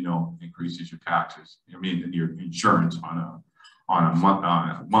points, which, you know, increases your taxes. I mean, your insurance on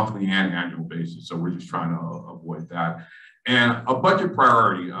a monthly and annual basis. So we're just trying to avoid that. And a budget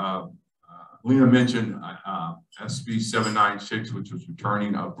priority, Lena mentioned SB 796, which was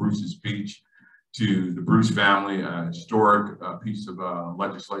returning Bruce's Beach to the Bruce family, a historic piece of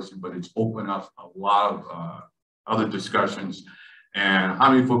legislation, but it's opened up a lot of other discussions. And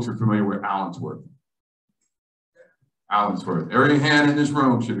how many folks are familiar with Allensworth? Allensworth. Every hand in this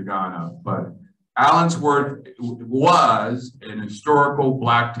room should have gone up, but Allensworth was an historical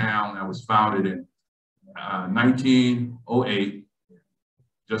Black town that was founded in 1908,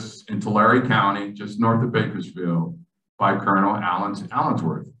 just in Tulare County, just north of Bakersfield, by Colonel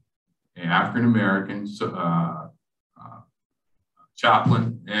Allensworth, an African-American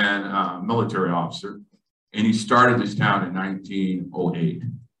chaplain and military officer. And he started this town in 1908.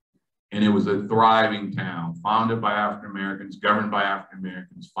 And it was a thriving town, founded by African-Americans, governed by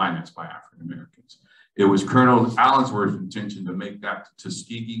African-Americans, financed by African-Americans. It was Colonel Allensworth's intention to make that the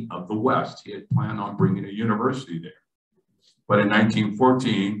Tuskegee of the West. He had planned on bringing a university there. But in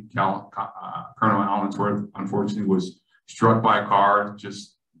 1914, Colonel Allensworth, unfortunately, was struck by a car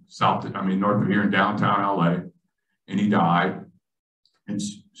just north of here in downtown LA, and he died. And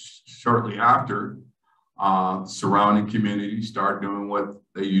shortly after, surrounding communities start doing what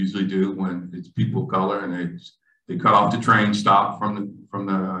they usually do when it's people of color, and they cut off the train stop from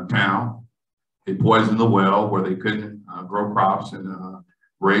the town. They poisoned the well where they couldn't grow crops and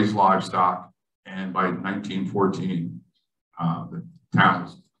raise livestock. And by 1914, the town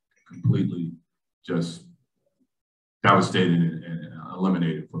was completely just devastated and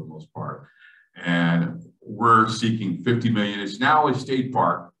eliminated for the most part. And we're seeking $50 million. It's now a state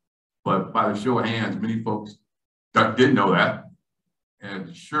park, but by the show of hands, many folks did know that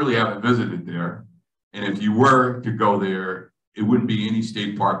and surely haven't visited there. And if you were to go there, it wouldn't be any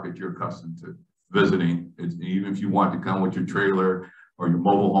state park that you're accustomed to visiting. Even if you want to come with your trailer or your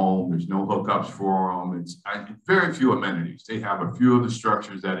mobile home, there's no hookups for them. It's very few amenities. They have a few of the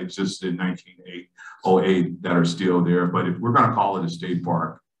structures that existed in 1908 that are still there. But if we're going to call it a state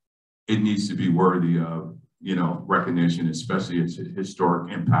park, it needs to be worthy of, you know, recognition, especially its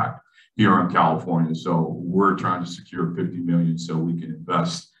historic impact here in California. So we're trying to secure $50 million so we can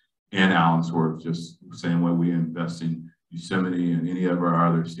invest in Allensworth, just the same way we invest in Yosemite and any of our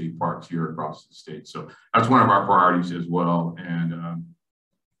other state parks here across the state. So that's one of our priorities as well. And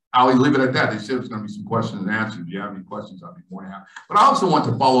I'll leave it at that. They said there's going to be some questions and answers. If you have any questions, I'll be more than happy. But I also want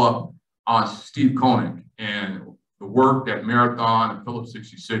to follow up on Steve Koenig and the work that Marathon and Phillips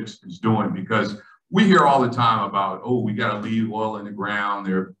 66 is doing, because we hear all the time about, oh, we got to leave oil in the ground.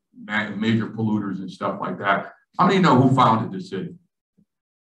 They're major polluters and stuff like that. How many know who founded this city?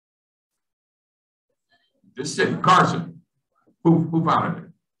 This city, Carson. Who founded it?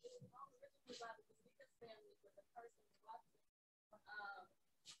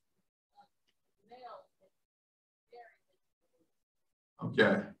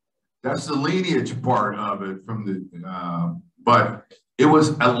 Okay, that's the lineage part of it from the, but it was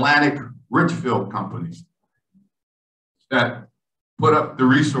Atlantic Richfield Company that put up the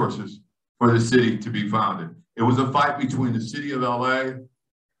resources for the city to be founded. It was a fight between the city of LA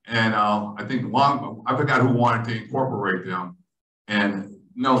and I think I forgot who wanted to incorporate them. And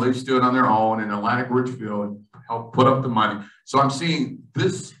no, they stood on their own, and Atlantic Richfield helped put up the money. So I'm seeing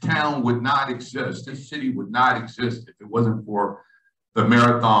this town would not exist, this city would not exist if it wasn't for the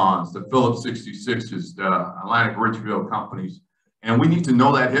Marathons, the Phillips 66s, the Atlantic Richfield companies. And we need to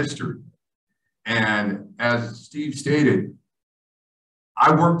know that history. And as Steve stated,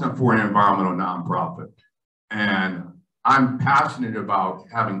 I worked for an environmental nonprofit, and I'm passionate about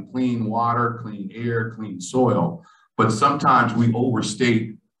having clean water, clean air, clean soil, but sometimes we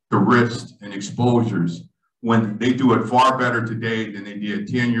overstate the risks and exposures when they do it far better today than they did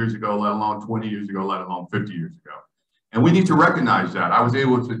 10 years ago, let alone 20 years ago, let alone 50 years ago. And we need to recognize that. I was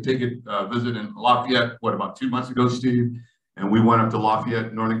able to take a visit in Lafayette, about 2 months ago, Steve? And we went up to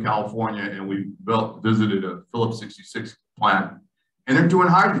Lafayette, Northern California, and we visited a Phillips 66 plant. And they're doing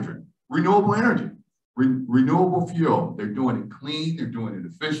hydrogen, renewable energy. Renewable fuel. They're doing it clean, they're doing it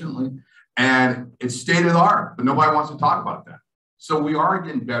efficiently, and it's state of the art, but nobody wants to talk about that. So we are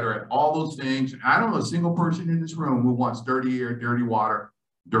getting better at all those things. I don't know a single person in this room who wants dirty air, dirty water,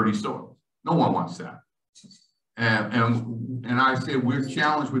 dirty soil. No one wants that. And I say we're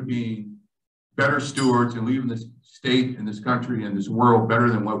challenged with being better stewards and leaving this state and this country and this world better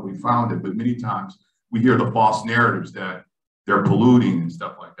than what we found it. But many times we hear the false narratives that they're polluting and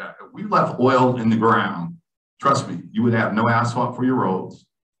stuff like that. If we left oil in the ground, trust me, you would have no asphalt for your roads.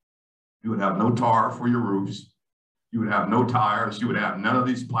 You would have no tar for your roofs. You would have no tires. You would have none of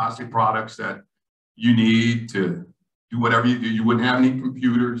these plastic products that you need to do whatever you do. You wouldn't have any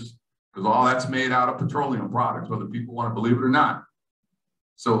computers, because all that's made out of petroleum products, whether people want to believe it or not.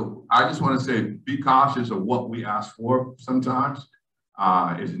 So I just want to say, be cautious of what we ask for sometimes.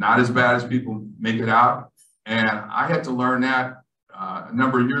 It's not as bad as people make it out. And I had to learn that a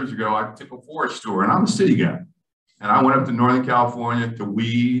number of years ago. I took a forest tour, and I'm a city guy. And I went up to Northern California to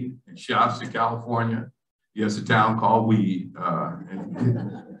Weed and Shasta, California. Yes, a town called Weed.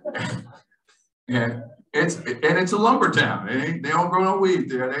 And it's a lumber town. They don't grow no weed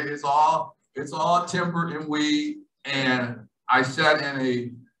there. It's all timber and weed. And I sat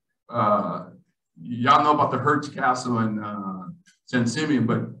in y'all know about the Hertz Castle in San Simeon,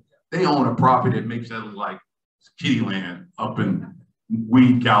 but they own a property that makes that look like kitty land up in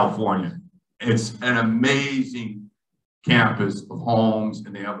Weed, California. It's an amazing campus of homes,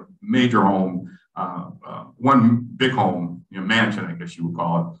 and they have a major home, one big home, mansion, I guess you would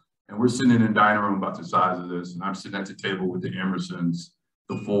call it. And we're sitting in a dining room about the size of this, and I'm sitting at the table with the Emersons,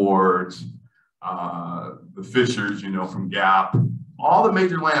 the Fords, the Fishers, from Gap, all the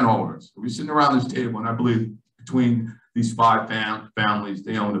major landowners. We're sitting around this table, and I believe between these 5 families,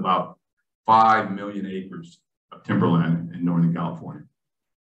 they owned about 5 million acres of timberland in Northern California.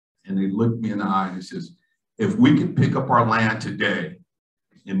 And they looked me in the eye and they says, if we could pick up our land today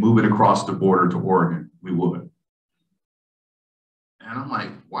and move it across the border to Oregon, we would. And I'm like,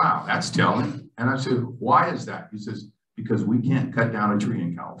 wow, that's telling. And I said, why is that? He says, because we can't cut down a tree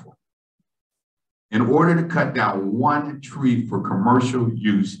in California. In order to cut down one tree for commercial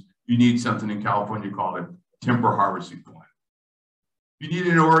use, you need something in California called a timber harvesting plan. You need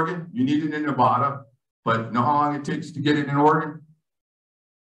it in Oregon, you need it in Nevada, but you know how long it takes to get it in Oregon?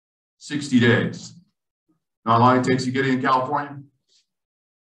 60 days. Know how long it takes to get it in California?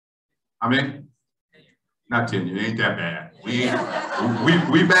 I mean, Not 10 years, it ain't that bad.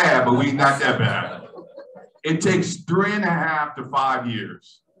 We bad, but we not that bad. It takes 3.5 to 5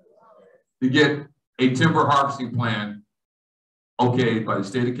 years to get a timber harvesting plan okayed by the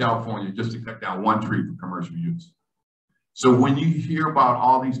state of California just to cut down 1 tree for commercial use. So when you hear about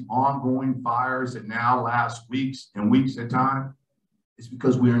all these ongoing fires that now last weeks and weeks at a time, it's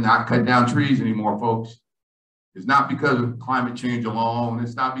because we are not cutting down trees anymore, folks. It's not because of climate change alone.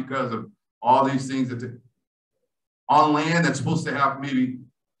 It's not because of all these things that on land that's supposed to have maybe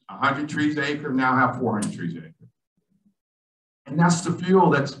 100 trees an acre now have 400 trees an acre. And that's the fuel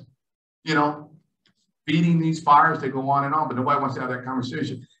that's, you know, feeding these fires that go on and on, but nobody wants to have that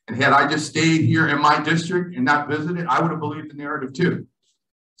conversation. And had I just stayed here in my district and not visited, I would have believed the narrative too.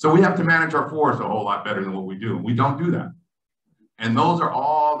 So we have to manage our forests a whole lot better than what we do. We don't do that. And those are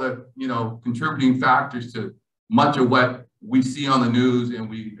all the, you know, contributing factors to much of what we see on the news, and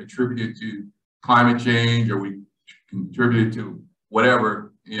we attribute it to climate change, or we contribute it to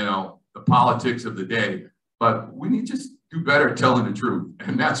whatever, you know, the politics of the day. But we need to just do better at telling the truth.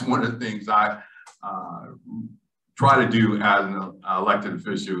 And that's one of the things I try to do as an elected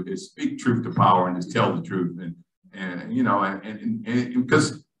official, is speak truth to power and just tell the truth. And you know, and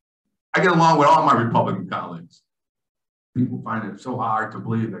because I get along with all my Republican colleagues. People find it so hard to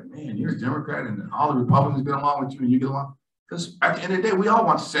believe that, man, you're a Democrat and all the Republicans get along with you and you get along. Because at the end of the day, we all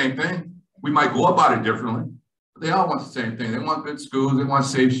want the same thing. We might go about it differently, but they all want the same thing. They want good schools, they want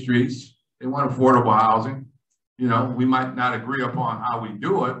safe streets, they want affordable housing. You know, we might not agree upon how we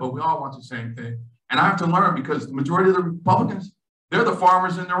do it, but we all want the same thing. And I have to learn, because the majority of the Republicans, they're the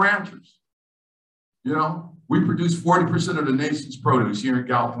farmers and the ranchers. You know, we produce 40% of the nation's produce here in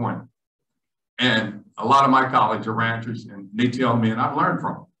California. And a lot of my colleagues are ranchers, and they tell me, and I've learned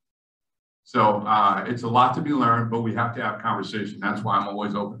from them. So it's a lot to be learned, but we have to have conversation. That's why I'm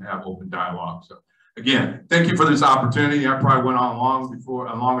always open to have open dialogue. So again, thank you for this opportunity. I probably went on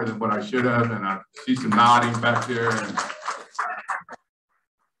longer than what I should have, and I see some nodding back there. And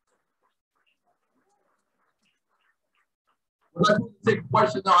would I supposed to take a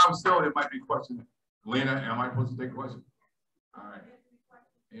question? No, I'm still, it might be a question. Lena, am I supposed to take a question? All right.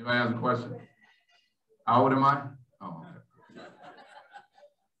 Anybody has a question? How old am I? Oh, okay.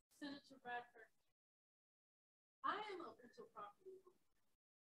 Senator Bradford, I am a rental property owner,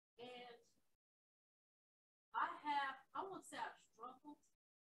 and I won't say I've struggled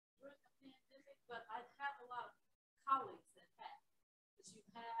during the pandemic, but I have a lot of colleagues that have. Because you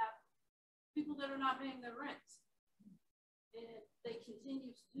have people that are not paying their rent, and they continue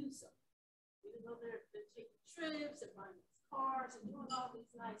to do so, even though they're taking trips and buying cars and doing all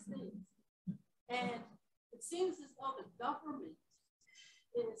these nice things. And it seems as though the government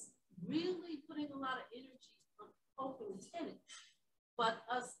is really putting a lot of energy on helping tenants, but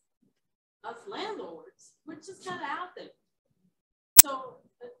us landlords, we're just kind of out there. So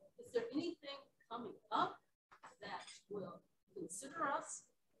is there anything coming up that will consider us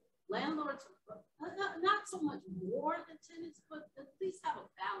landlords, not so much more than tenants, but at least have a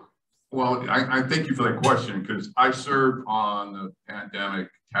balance? Well, I thank you for that question, because I served on the pandemic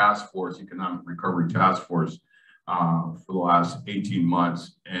task force, economic recovery task force, for the last 18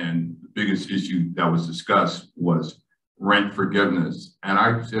 months. And the biggest issue that was discussed was rent forgiveness. And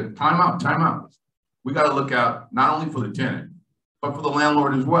I said, time out. We got to look out not only for the tenant, but for the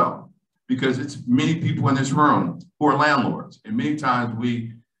landlord as well, because it's many people in this room who are landlords. And many times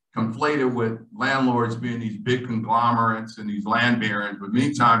we conflated with landlords being these big conglomerates and these land barons, but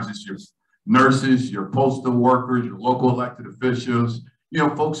many times it's your nurses, your postal workers, your local elected officials, you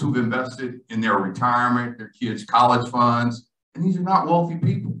know, folks who've invested in their retirement, their kids' college funds, and these are not wealthy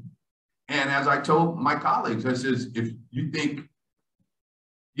people. And as I told my colleagues, I says, if you think,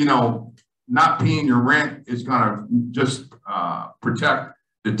 you know, not paying your rent is gonna just protect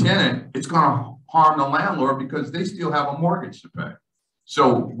the tenant, it's gonna harm the landlord because they still have a mortgage to pay.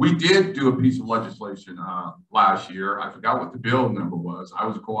 So we did do a piece of legislation last year. I forgot what the bill number was. I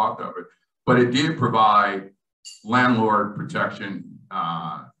was a co-author of it, but it did provide landlord protection.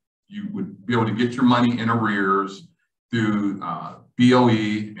 You would be able to get your money in arrears through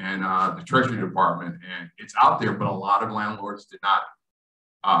BOE and the Treasury Department, and it's out there, but a lot of landlords did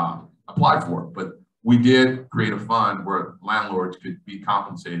not apply for it. But we did create a fund where landlords could be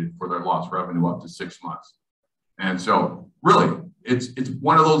compensated for their lost revenue up to 6 months. And so really, it's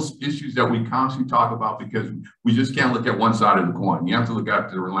one of those issues that we constantly talk about, because we just can't look at one side of the coin. You have to look at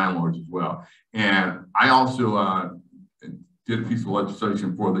the landlords as well. And I also did a piece of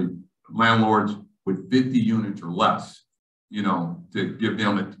legislation for the landlords with 50 units or less, you know, to give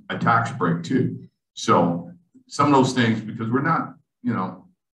them a tax break too. So some of those things, because we're not, you know,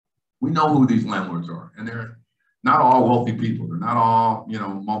 We know who these landlords are, and they're not all wealthy people. They're not all, you know,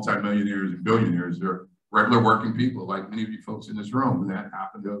 multimillionaires and billionaires. They're regular working people, like many of you folks in this room, that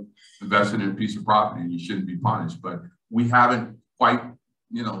happen to invest in a piece of property, and you shouldn't be punished. But we haven't quite,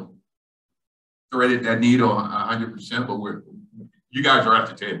 you know, threaded that needle 100%, but you guys are at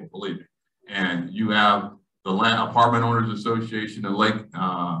the table, believe me. And you have the Apartment Owners Association of Lake,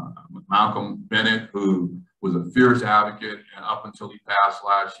 Malcolm Bennett, who was a fierce advocate, and up until he passed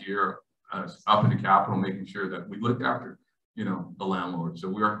last year, up in the Capitol, making sure that we looked after, you know, the landlord. So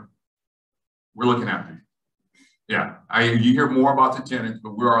we're looking after you. Yeah, you hear more about the tenants,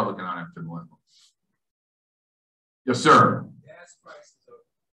 but we are looking after the landlords. Yes, sir. Gas prices are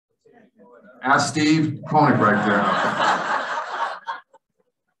Ask Steve Koenig right there.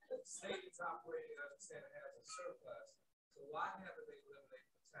 The state is operating, I understand it has a surplus. So why haven't they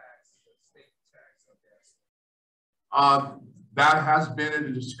eliminated the tax, the state tax on gas? That has been in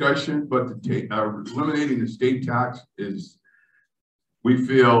the discussion, but eliminating the state tax is, we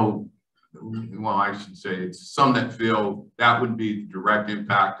feel, well, I should say it's some that feel that would be the direct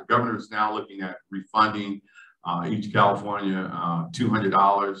impact. The governor is now looking at refunding each California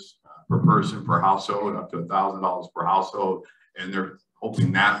 $200 per person per household, up to $1,000 per household, and they're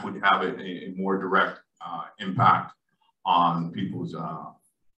hoping that would have a more direct impact on people's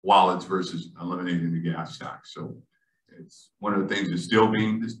wallets versus eliminating the gas tax. So it's one of the things that's still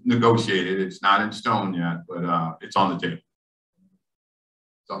being negotiated. It's not in stone yet, but it's on the table.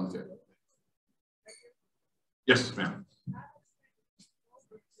 It's on the table. Yes, ma'am.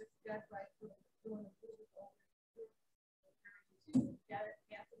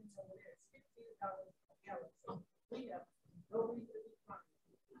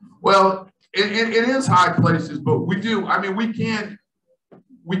 Well, it is high places, but we do. I mean, we can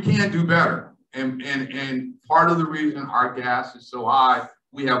do better. And part of the reason our gas is so high,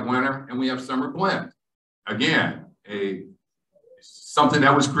 we have winter and we have summer blend. Again, something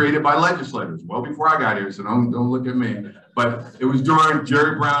that was created by legislators well before I got here, so don't look at me. But it was during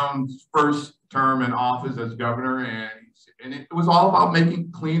Jerry Brown's first term in office as governor, and it was all about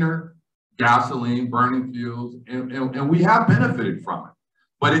making cleaner gasoline, burning fuels, and we have benefited from it.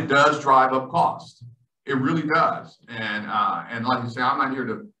 But it does drive up costs. It really does. And like you say, I'm not here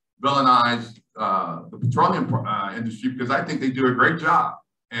to villainize the petroleum industry, because I think they do a great job.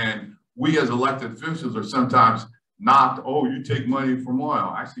 And we as elected officials are sometimes not, oh, you take money from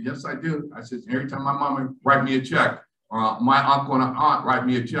oil. I said, yes, I do. I said, every time my mama write me a check, or my uncle and aunt write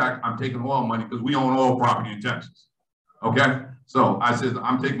me a check, I'm taking oil money because we own oil property in Texas. Okay? So I said,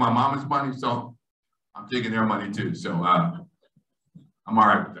 I'm taking my mama's money, so I'm taking their money too. So I'm all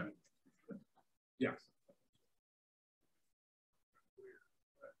right with that. Yes.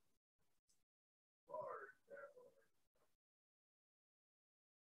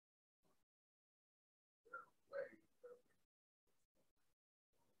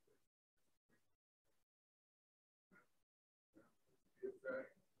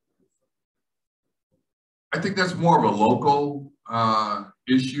 I think that's more of a local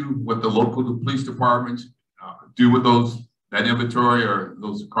issue, what the local police departments do with that inventory or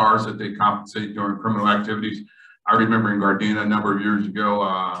those cars that they compensate during criminal activities. I remember in Gardena a number of years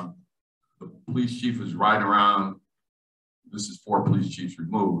ago, the police chief was riding around, this is 4 police chiefs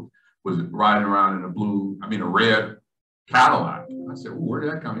removed, was riding around in a red Cadillac. I said, well, where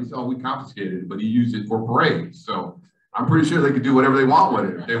did that come? He said, oh, we confiscated it, but he used it for parades. So I'm pretty sure they could do whatever they want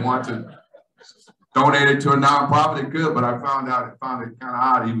with it. If they want to donate it to a nonprofit, they could, but I found it kind of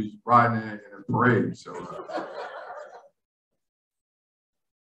odd. He was riding in a parade. So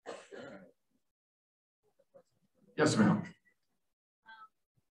yes, ma'am.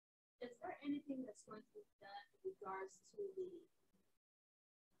 Is there anything that's going to be done in regards to the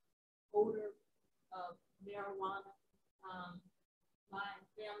odor of marijuana? My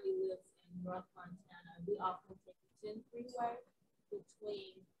family lives in North Montana. We often take the 10 freeway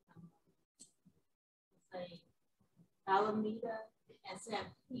between say Alameda and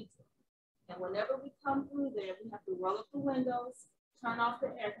San Pedro. And whenever we come through there, we have to roll up the windows, turn off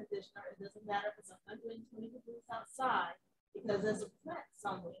the air conditioner. It doesn't matter if it's 120 degrees outside, because there's a plant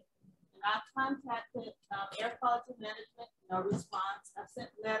somewhere. And I've contacted air quality management, no response. I've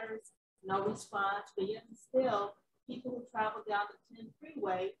sent letters, no response. But yet still, people who travel down the 10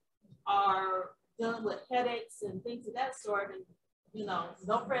 freeway are dealing with headaches and things of that sort, and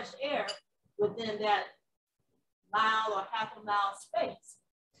no fresh air within that mile or half a mile space.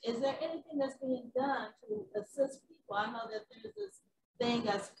 Is there anything that's being done to assist people? I know that there's this thing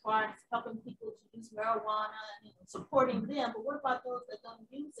as far as helping people to use marijuana and supporting them, but what about those that don't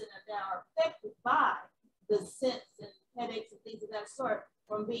use it and that are affected by the scents and headaches and things of that sort?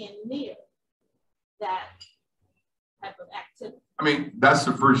 from being near that type of activity? I mean, that's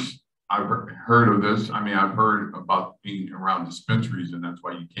the first I've heard of this. I mean, I've heard about being around dispensaries, and that's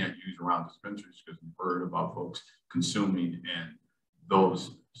why you can't use around dispensaries, because we've heard about folks consuming and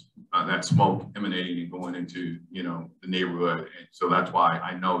those that smoke emanating and going into, you know, the neighborhood. And so that's why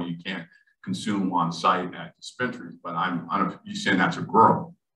I know you can't consume on site at dispensaries. But you saying that's a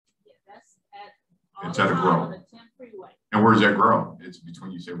grow? Yeah, that's at it's at a grow. On the 10 freeway. And where's that grow? It's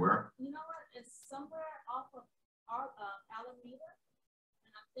between, you say where? You know what? It's somewhere off of Alameda,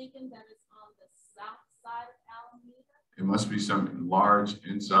 and I'm thinking that it's on the south side of Alameda. It must be some large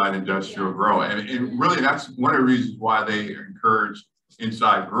inside industrial grow. And really, that's one of the reasons why they encourage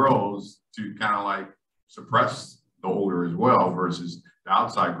inside grows, to kind of like suppress the odor as well, versus the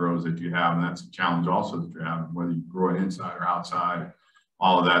outside grows that you have. And that's a challenge also that you have, whether you grow it inside or outside,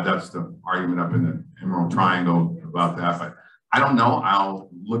 all of that. That's the argument up in the Emerald Triangle about that. But I don't know. I'll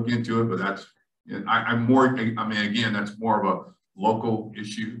look into it, but that's, I'm more, I mean, again, that's more of a local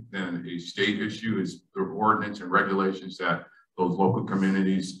issue than a state issue. Is the ordinance and regulations that those local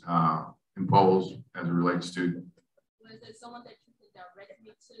communities impose as it relates to. Was there someone that you could direct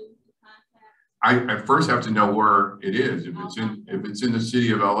me to contact? I first have to know where it is. If it's in the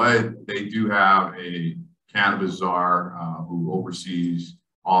city of LA, they do have a cannabis czar who oversees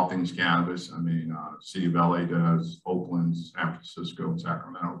all things cannabis. I mean, city of LA does, Oakland, San Francisco,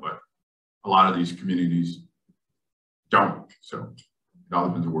 Sacramento, but a lot of these communities don't. So it all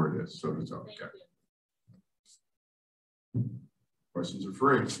depends on where it is. So it's okay. Questions are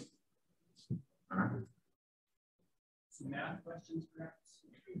free. All right. Some math questions, perhaps?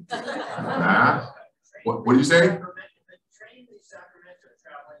 Math? What do you say? Train to Sacramento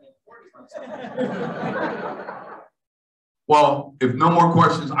traveling in 40 months. Well, if no more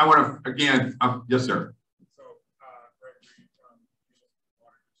questions, I want to, again, yes, sir. So, Gregory from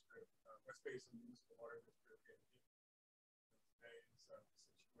Water District, West Basin Municipal Water District,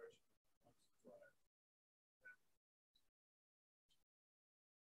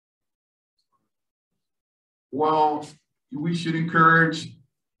 Well, we should encourage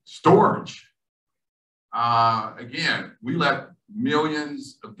storage. Again, we let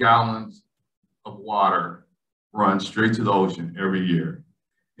millions of gallons of water run straight to the ocean every year.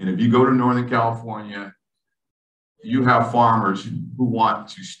 And if you go to Northern California, you have farmers who want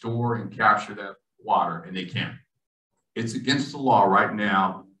to store and capture that water, and they can't. It's against the law right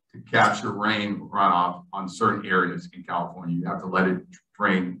now to capture rain runoff on certain areas in California. You have to let it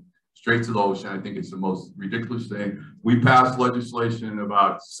drain straight to the ocean. I think it's the most ridiculous thing. We passed legislation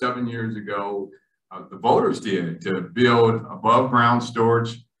about 7 years ago, the voters did, to build above ground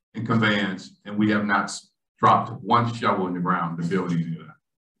storage and conveyance, and we have not dropped one shovel in the ground to build any of that.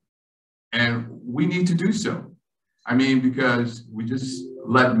 And we need to do so. I mean, because we just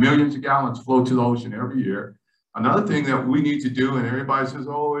let millions of gallons flow to the ocean every year. Another thing that we need to do, and everybody says,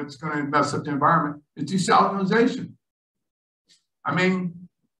 oh, it's going to mess up the environment, is desalinization. I mean,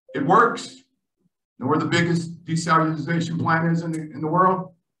 it works. You know where the biggest desalinization plant is in the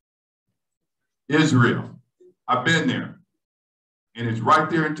world? Israel. I've been there. And it's right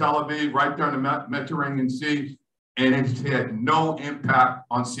there in Tel Aviv, right there in the Mediterranean Sea. And it's had no impact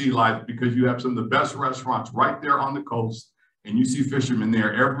on sea life because you have some of the best restaurants right there on the coast. And you see fishermen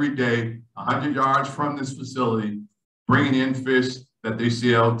there every day, 100 yards from this facility, bringing in fish that they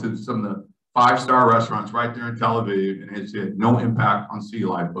sell to some of the 5-star restaurants right there in Tel Aviv. And it's had no impact on sea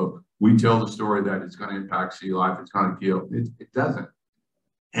life. But we tell the story that it's going to impact sea life, it's going to kill. It doesn't.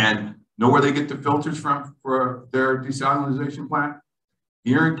 And know where they get the filters from for their desalinization plant?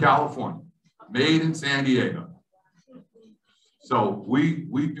 Here in California, made in San Diego. So we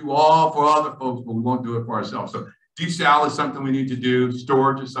do all for other folks, but we won't do it for ourselves. So desal is something we need to do.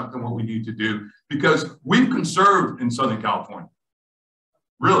 Storage is something what we need to do because we've conserved in Southern California.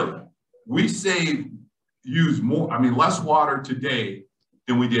 Really, we use less water today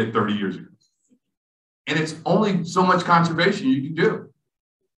than we did 30 years ago. And it's only so much conservation you can do.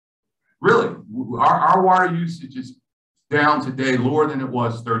 Really, our water usage is down today lower than it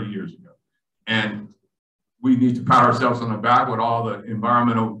was 30 years ago. And we need to pat ourselves on the back with all the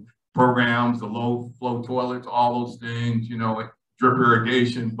environmental programs, the low flow toilets, all those things, you know, drip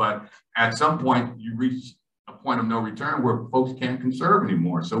irrigation. But at some point you reach a point of no return where folks can't conserve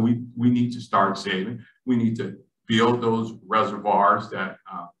anymore. So we need to start saving. We need to build those reservoirs that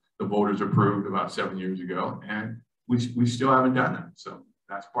the voters approved about 7 years ago. And we still haven't done that. So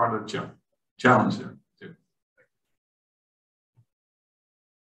that's part of the challenge there.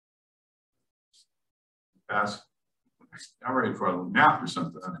 Pass. I'm ready for a nap or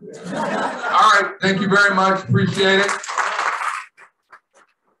something. All right. Thank you very much. Appreciate it.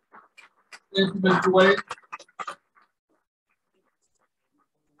 Thank you, Mr. Wade.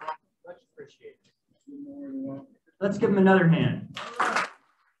 Much appreciated. Let's give him another hand.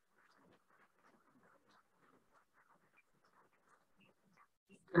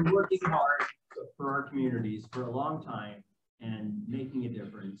 We're working hard for our communities for a long time and making a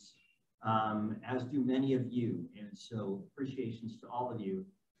difference, as do many of you. And so appreciations to all of you.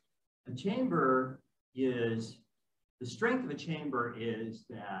 A chamber is, the strength of a chamber is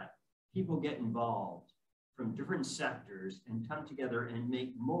that people get involved from different sectors and come together and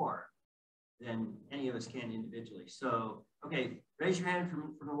make more than any of us can individually. So, okay, raise your hand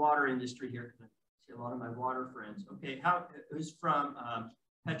from the water industry here, because I see a lot of my water friends. Okay, who's from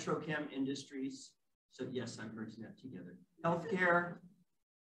petrochem industries? So yes, I'm merging that together. Healthcare.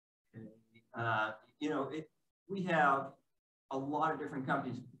 Okay. You know, we have a lot of different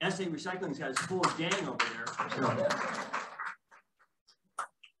companies. SA Recycling's got its full gang over there. So,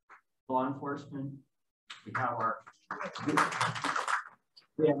 law enforcement. We have our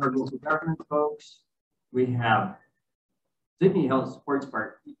local government folks. We have Dignity Health Sports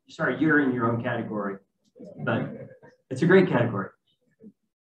Park. Sorry, you're in your own category, but it's a great category.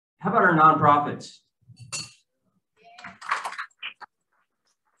 How about our nonprofits?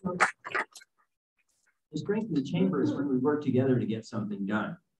 The strength of the chamber is when we work together to get something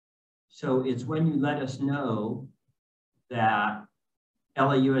done. So it's when you let us know that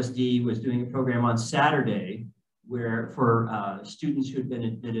LAUSD was doing a program on Saturday where for students who had been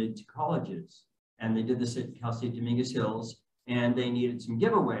admitted to colleges, and they did this at Cal State Dominguez Hills, and they needed some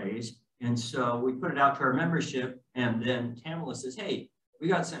giveaways. And so we put it out to our membership, and then Tamala says, hey, we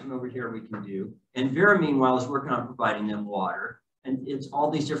got something over here we can do. And Vera, meanwhile, is working on providing them water. And it's all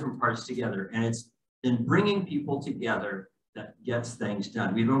these different parts together. And it's in bringing people together that gets things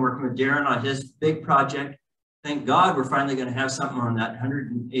done. We've been working with Darren on his big project. Thank God we're finally going to have something on that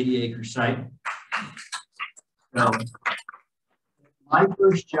 180-acre site. So, my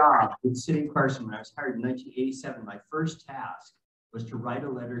first job with City of Carson when I was hired in 1987, my first task was to write a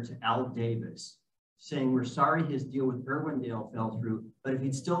letter to Al Davis saying we're sorry his deal with Irwindale fell through, but if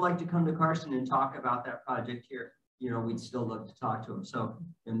he'd still like to come to Carson and talk about that project here, you know, we'd still love to talk to him. So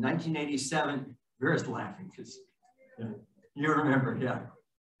in 1987, Vera's laughing because you remember, yeah.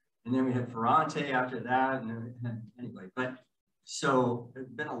 And then we had Ferrante after that, and anyway, but so it's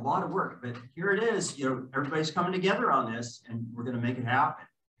been a lot of work, but here it is, you know, everybody's coming together on this and we're going to make it happen.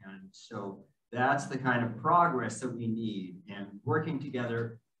 And so that's the kind of progress that we need and working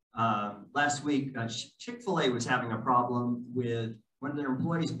together. Last week, Chick-fil-A was having a problem with one of their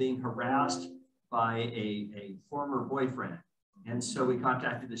employees being harassed by a former boyfriend. And so we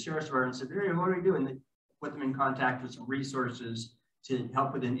contacted the sheriff's department and said, hey, what do we do? And they put them in contact with some resources to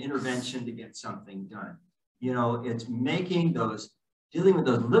help with an intervention to get something done. You know, it's making those, dealing with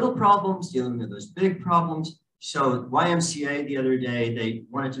those little problems, dealing with those big problems. So YMCA the other day, they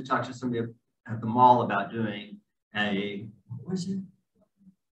wanted to talk to somebody at the mall about doing a, what was it?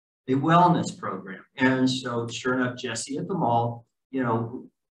 A wellness program. And so sure enough, Jesse at the mall, you know,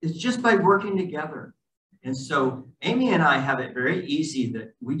 it's just by working together. And so Amy and I have it very easy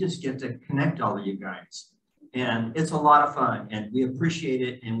that we just get to connect all of you guys. And it's a lot of fun and we appreciate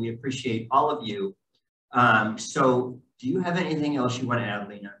it and we appreciate all of you. So do you have anything else you want to add,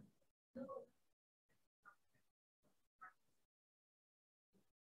 Lena?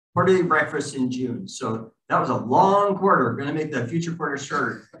 Quarterly breakfast in June. So that was a long quarter. We're going to make the future quarter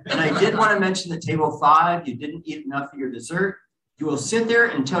shorter. And I did want to mention that table 5, you didn't eat enough of your dessert. You will sit there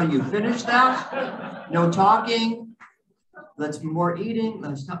until you finish that. No talking. Let's more eating.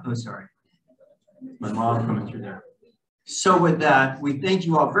 Let's not. Oh, sorry. My mom coming through there. So with that, we thank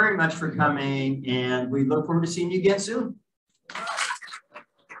you all very much for coming and we look forward to seeing you again soon.